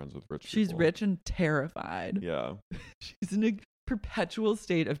 People are friends with rich people. She's rich and terrified. Yeah. She's in a perpetual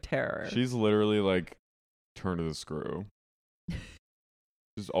state of terror. She's literally like turn to the screw.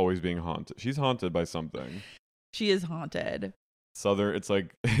 She's always being haunted. She's haunted by something. She is haunted. Southern,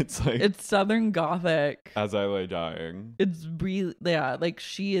 it's Southern Gothic. As I lay dying. It's really, yeah, like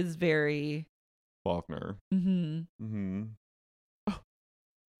she is very Faulkner. Mm-hmm. Oh,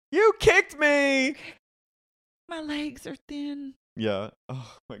 you kicked me. My legs are thin. Yeah.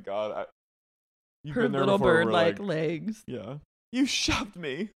 Oh my God. You've Her been there little before, bird like legs. Yeah. You shoved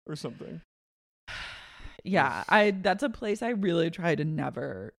me or something. Yeah, that's a place I really try to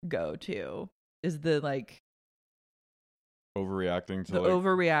never go to. Is the like overreacting to the like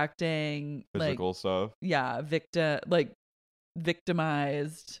overreacting physical like, stuff. Yeah,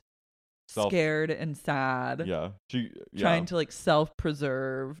 victimized, scared and sad. Yeah. Trying to like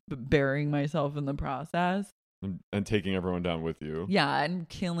self-preserve, but burying myself in the process. And taking everyone down with you. Yeah, and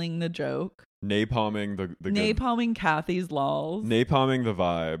killing the joke. Napalming the napalming Kathy's lols. Napalming the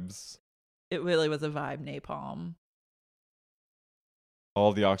vibes. It really was a vibe napalm.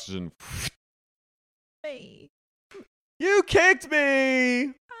 All the oxygen. Hey. You kicked me!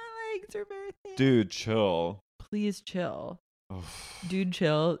 My legs are very thin. Dude, chill. Please chill. Dude,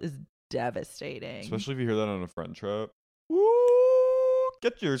 chill is devastating. Especially if you hear that on a friend trip. Woo!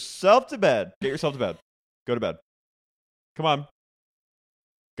 Get yourself to bed. Get yourself to bed. Go to bed. Come on.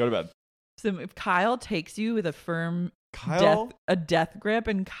 Go to bed. So if Kyle takes you with a firm Kyle? death grip,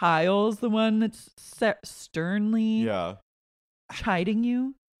 and Kyle's the one that's sternly chiding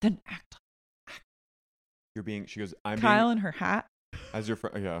you, then act. You're being, she goes, I'm Kyle being, in her hat. As your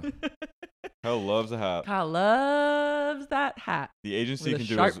friend, yeah. Kyle loves a hat. Kyle loves that hat. The agency with can a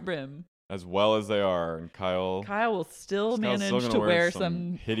do sharp brim. As well as they are, and Kyle will still manage to wear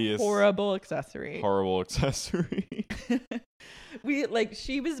some hideous, horrible accessory.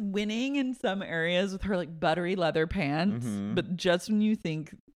 She was winning in some areas with her like buttery leather pants, but just when you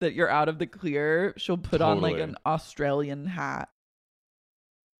think that you're out of the clear, she'll put on like an Australian hat.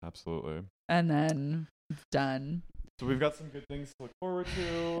 Absolutely. And then it's done. So we've got some good things to look forward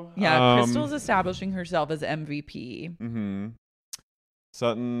to. Yeah, Crystal's establishing herself as MVP. Mm-hmm.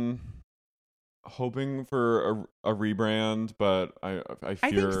 Sutton hoping for a rebrand, but I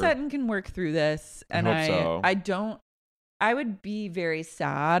think Sutton can work through this, and I would be very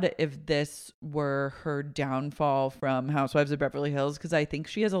sad if this were her downfall from Housewives of Beverly Hills, because I think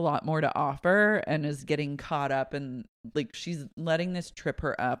she has a lot more to offer and is getting caught up, and like she's letting this trip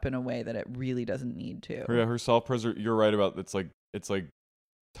her up in a way that it really doesn't need to. Yeah, her you're right about it's like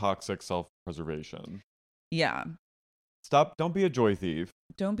toxic self-preservation. Yeah. Don't be a joy thief.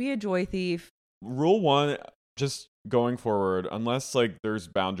 Don't be a joy thief. Rule 1, just going forward, unless like there's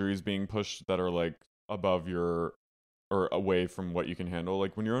boundaries being pushed that are like above your or away from what you can handle.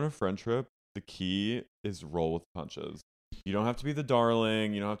 Like when you're on a friend trip, the key is roll with punches. You don't have to be the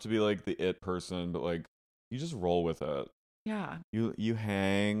darling. You don't have to be like the it person, but like you just roll with it. Yeah. You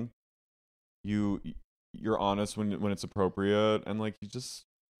hang. You're honest when it's appropriate, and like you just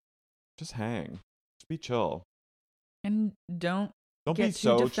hang. Just be chill. And don't be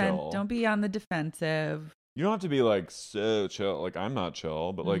so chill. Don't be on the defensive. You don't have to be like so chill. Like I'm not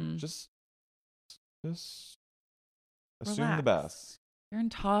chill, but like just assume relax. the best. You're in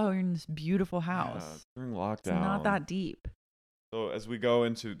Tahoe. You're in this beautiful house. Yeah, during lockdown. It's not that deep. So as we go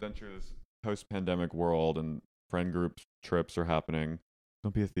into this post-pandemic world and friend group trips are happening,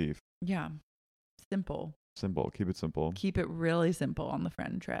 Don't be a thief. Yeah. Simple. Simple. Keep it simple. Keep it really simple on the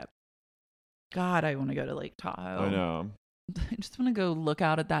friend trip. God, I want to go to Lake Tahoe. I know. I just want to go look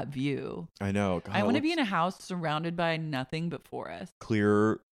out at that view. I know. God, I want to be in a house surrounded by nothing but forest.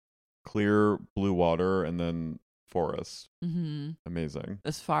 Clear blue water and then forest. Mm-hmm. Amazing.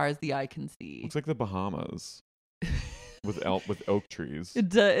 As far as the eye can see. Looks like the Bahamas with oak trees.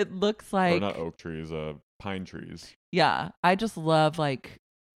 It looks like... Or not oak trees, pine trees. Yeah. I just love like...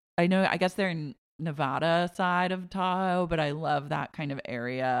 I guess they're in Nevada side of Tahoe, but I love that kind of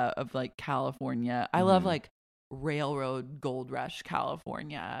area of like California. I love like railroad gold rush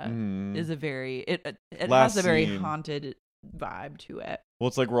California is a very it has a very haunted vibe to it. Well,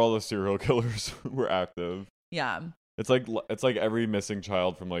 it's like where all the serial killers were active. Yeah. It's like every missing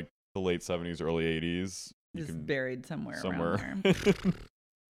child from like the late 70s, early 80s is buried somewhere. Around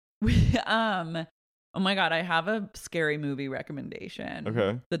there. Oh my God, I have a scary movie recommendation.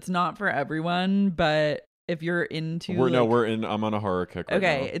 Okay. That's not for everyone, but if you're into I'm on a horror kick right now.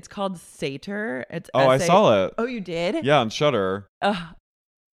 Okay, it's called Satyr. It's I saw it. Oh, you did? Yeah, on Shudder.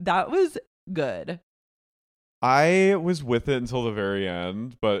 That was good. I was with it until the very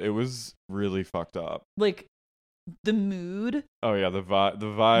end, but it was really fucked up. Like the mood. Oh yeah, the vibe.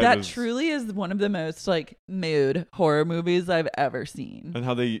 That truly is one of the most like mood horror movies I've ever seen. And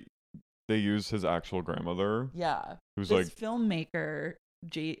how they use his actual grandmother. Yeah. Who's this like filmmaker,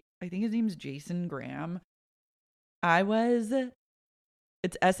 I think his name's Jason Graham.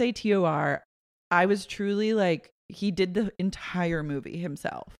 It's Sator. I was truly like, he did the entire movie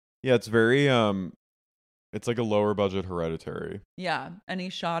himself. Yeah, it's very it's like a lower budget Hereditary. Yeah, and he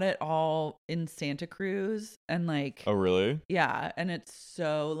shot it all in Santa Cruz and like... Oh, really? Yeah, and it's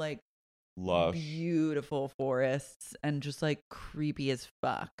so like lush, beautiful forests and just like creepy as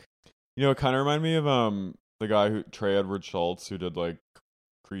fuck. You know, it kind of reminded me of the guy Trey Edward Schultz, who did like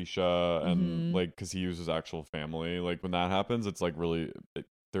Krisha and like, because he uses actual family. Like when that happens, it's like really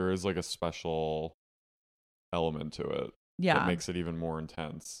there is like a special element to it. Yeah, that makes it even more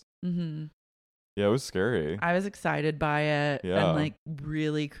intense. Mm-hmm. Yeah, it was scary. I was excited by it Yeah. and like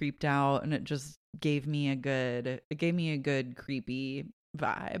really creeped out, and it just gave me a good creepy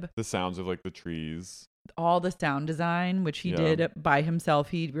vibe. The sounds of like the trees. All the sound design, which he did by himself.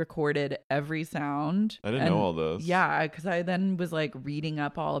 He recorded every sound. I didn't know all this. Yeah, because I then was like reading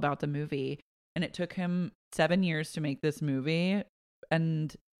up all about the movie, and it took him 7 years to make this movie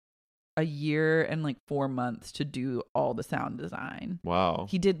and a year and like 4 months to do all the sound design. Wow.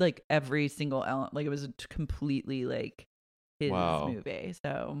 He did like every single element. Like it was completely like his movie.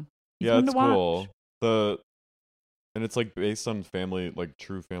 So yeah, it's cool. And it's like based on family, like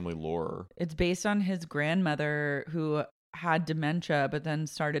true family lore. It's based on his grandmother who had dementia, but then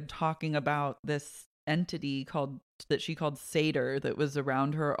started talking about this entity that she called Satyr that was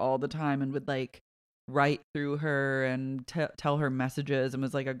around her all the time and would like write through her and tell her messages and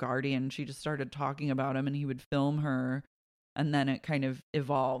was like a guardian. She just started talking about him and he would film her. And then it kind of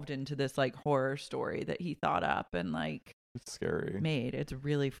evolved into this like horror story that he thought up and like it's scary. It's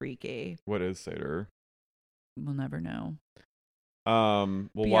really freaky. What is Satyr? We'll never know. We'll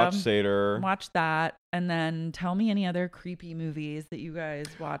watch Satyr. Watch that, and then tell me any other creepy movies that you guys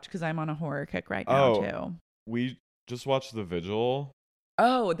watch, because I'm on a horror kick right now too. We just watched The Vigil.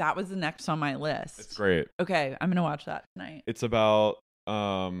 Oh, that was the next on my list. It's great. Okay, I'm gonna watch that tonight. It's about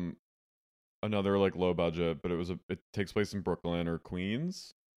another like low budget, but it takes place in Brooklyn or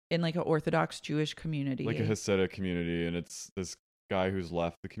Queens. In like an Orthodox Jewish community. Like a Hasidic community, and it's this guy who's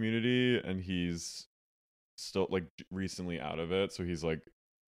left the community and he's still like recently out of it, so he's like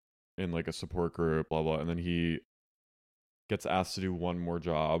in like a support group, blah blah, and then he gets asked to do one more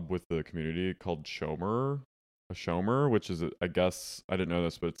job with the community called shomer, which is I guess I didn't know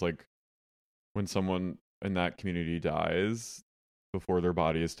this, but it's like when someone in that community dies before their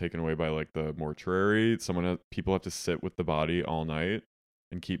body is taken away by like the mortuary, people have to sit with the body all night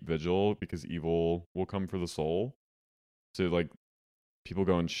and keep vigil because evil will come for the soul. So like people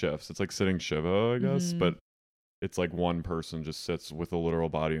go in shifts. It's like sitting Shiva, I guess, but it's like one person just sits with a literal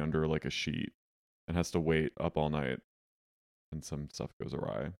body under like a sheet and has to wait up all night, and some stuff goes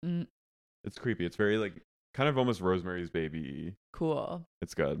awry. It's creepy. It's very like kind of almost Rosemary's Baby. Cool.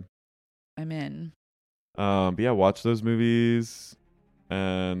 It's good. I'm in. But yeah, watch those movies.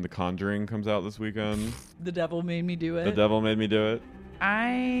 And The Conjuring comes out this weekend. The Devil Made Me Do It. The Devil Made Me Do It.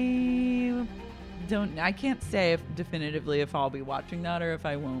 I can't say definitively if I'll be watching that or if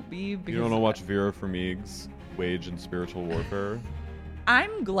I won't be. Because you don't want to watch Vera Farmig's Wage in Spiritual Warfare?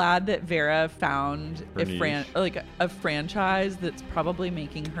 I'm glad that Vera found her a franchise that's probably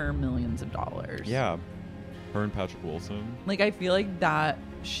making her millions of dollars. Yeah. Her and Patrick Wilson. Like, I feel like that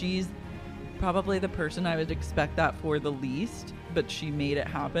she's probably the person I would expect that for the least, but she made it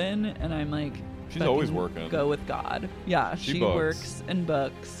happen, and I'm like, she's always working. Go with God. Yeah, she books. works and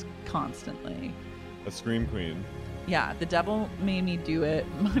books constantly. A scream queen. Yeah, The Devil Made Me Do It.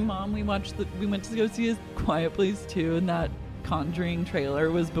 My mom, we went to go see A Quiet Place 2, and that Conjuring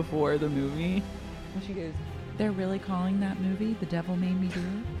trailer was before the movie. And she goes, they're really calling that movie The Devil Made Me Do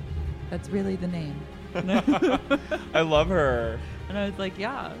It? That's really the name. I love her. And I was like,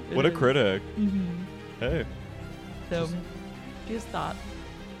 yeah. What a critic. Mm-hmm. Hey. So, just thought.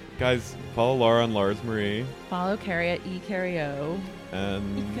 Guys, follow Laura on Lars Marie. Follow Carrie at eCarrio.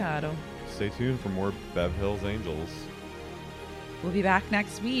 And Icaro. Stay tuned for more Bev Hills Angels. We'll be back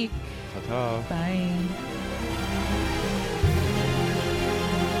next week. Ta-ta. Bye.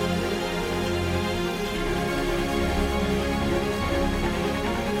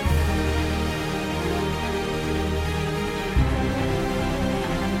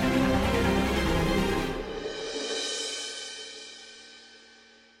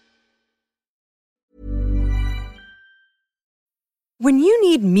 When you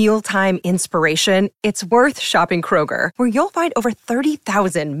need mealtime inspiration, it's worth shopping Kroger, where you'll find over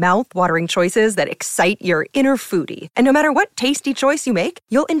 30,000 mouthwatering choices that excite your inner foodie. And no matter what tasty choice you make,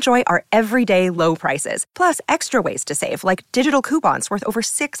 you'll enjoy our everyday low prices, plus extra ways to save, like digital coupons worth over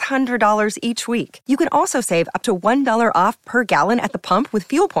 $600 each week. You can also save up to $1 off per gallon at the pump with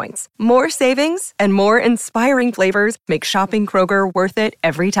fuel points. More savings and more inspiring flavors make shopping Kroger worth it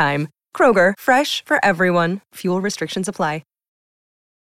every time. Kroger, fresh for everyone. Fuel restrictions apply.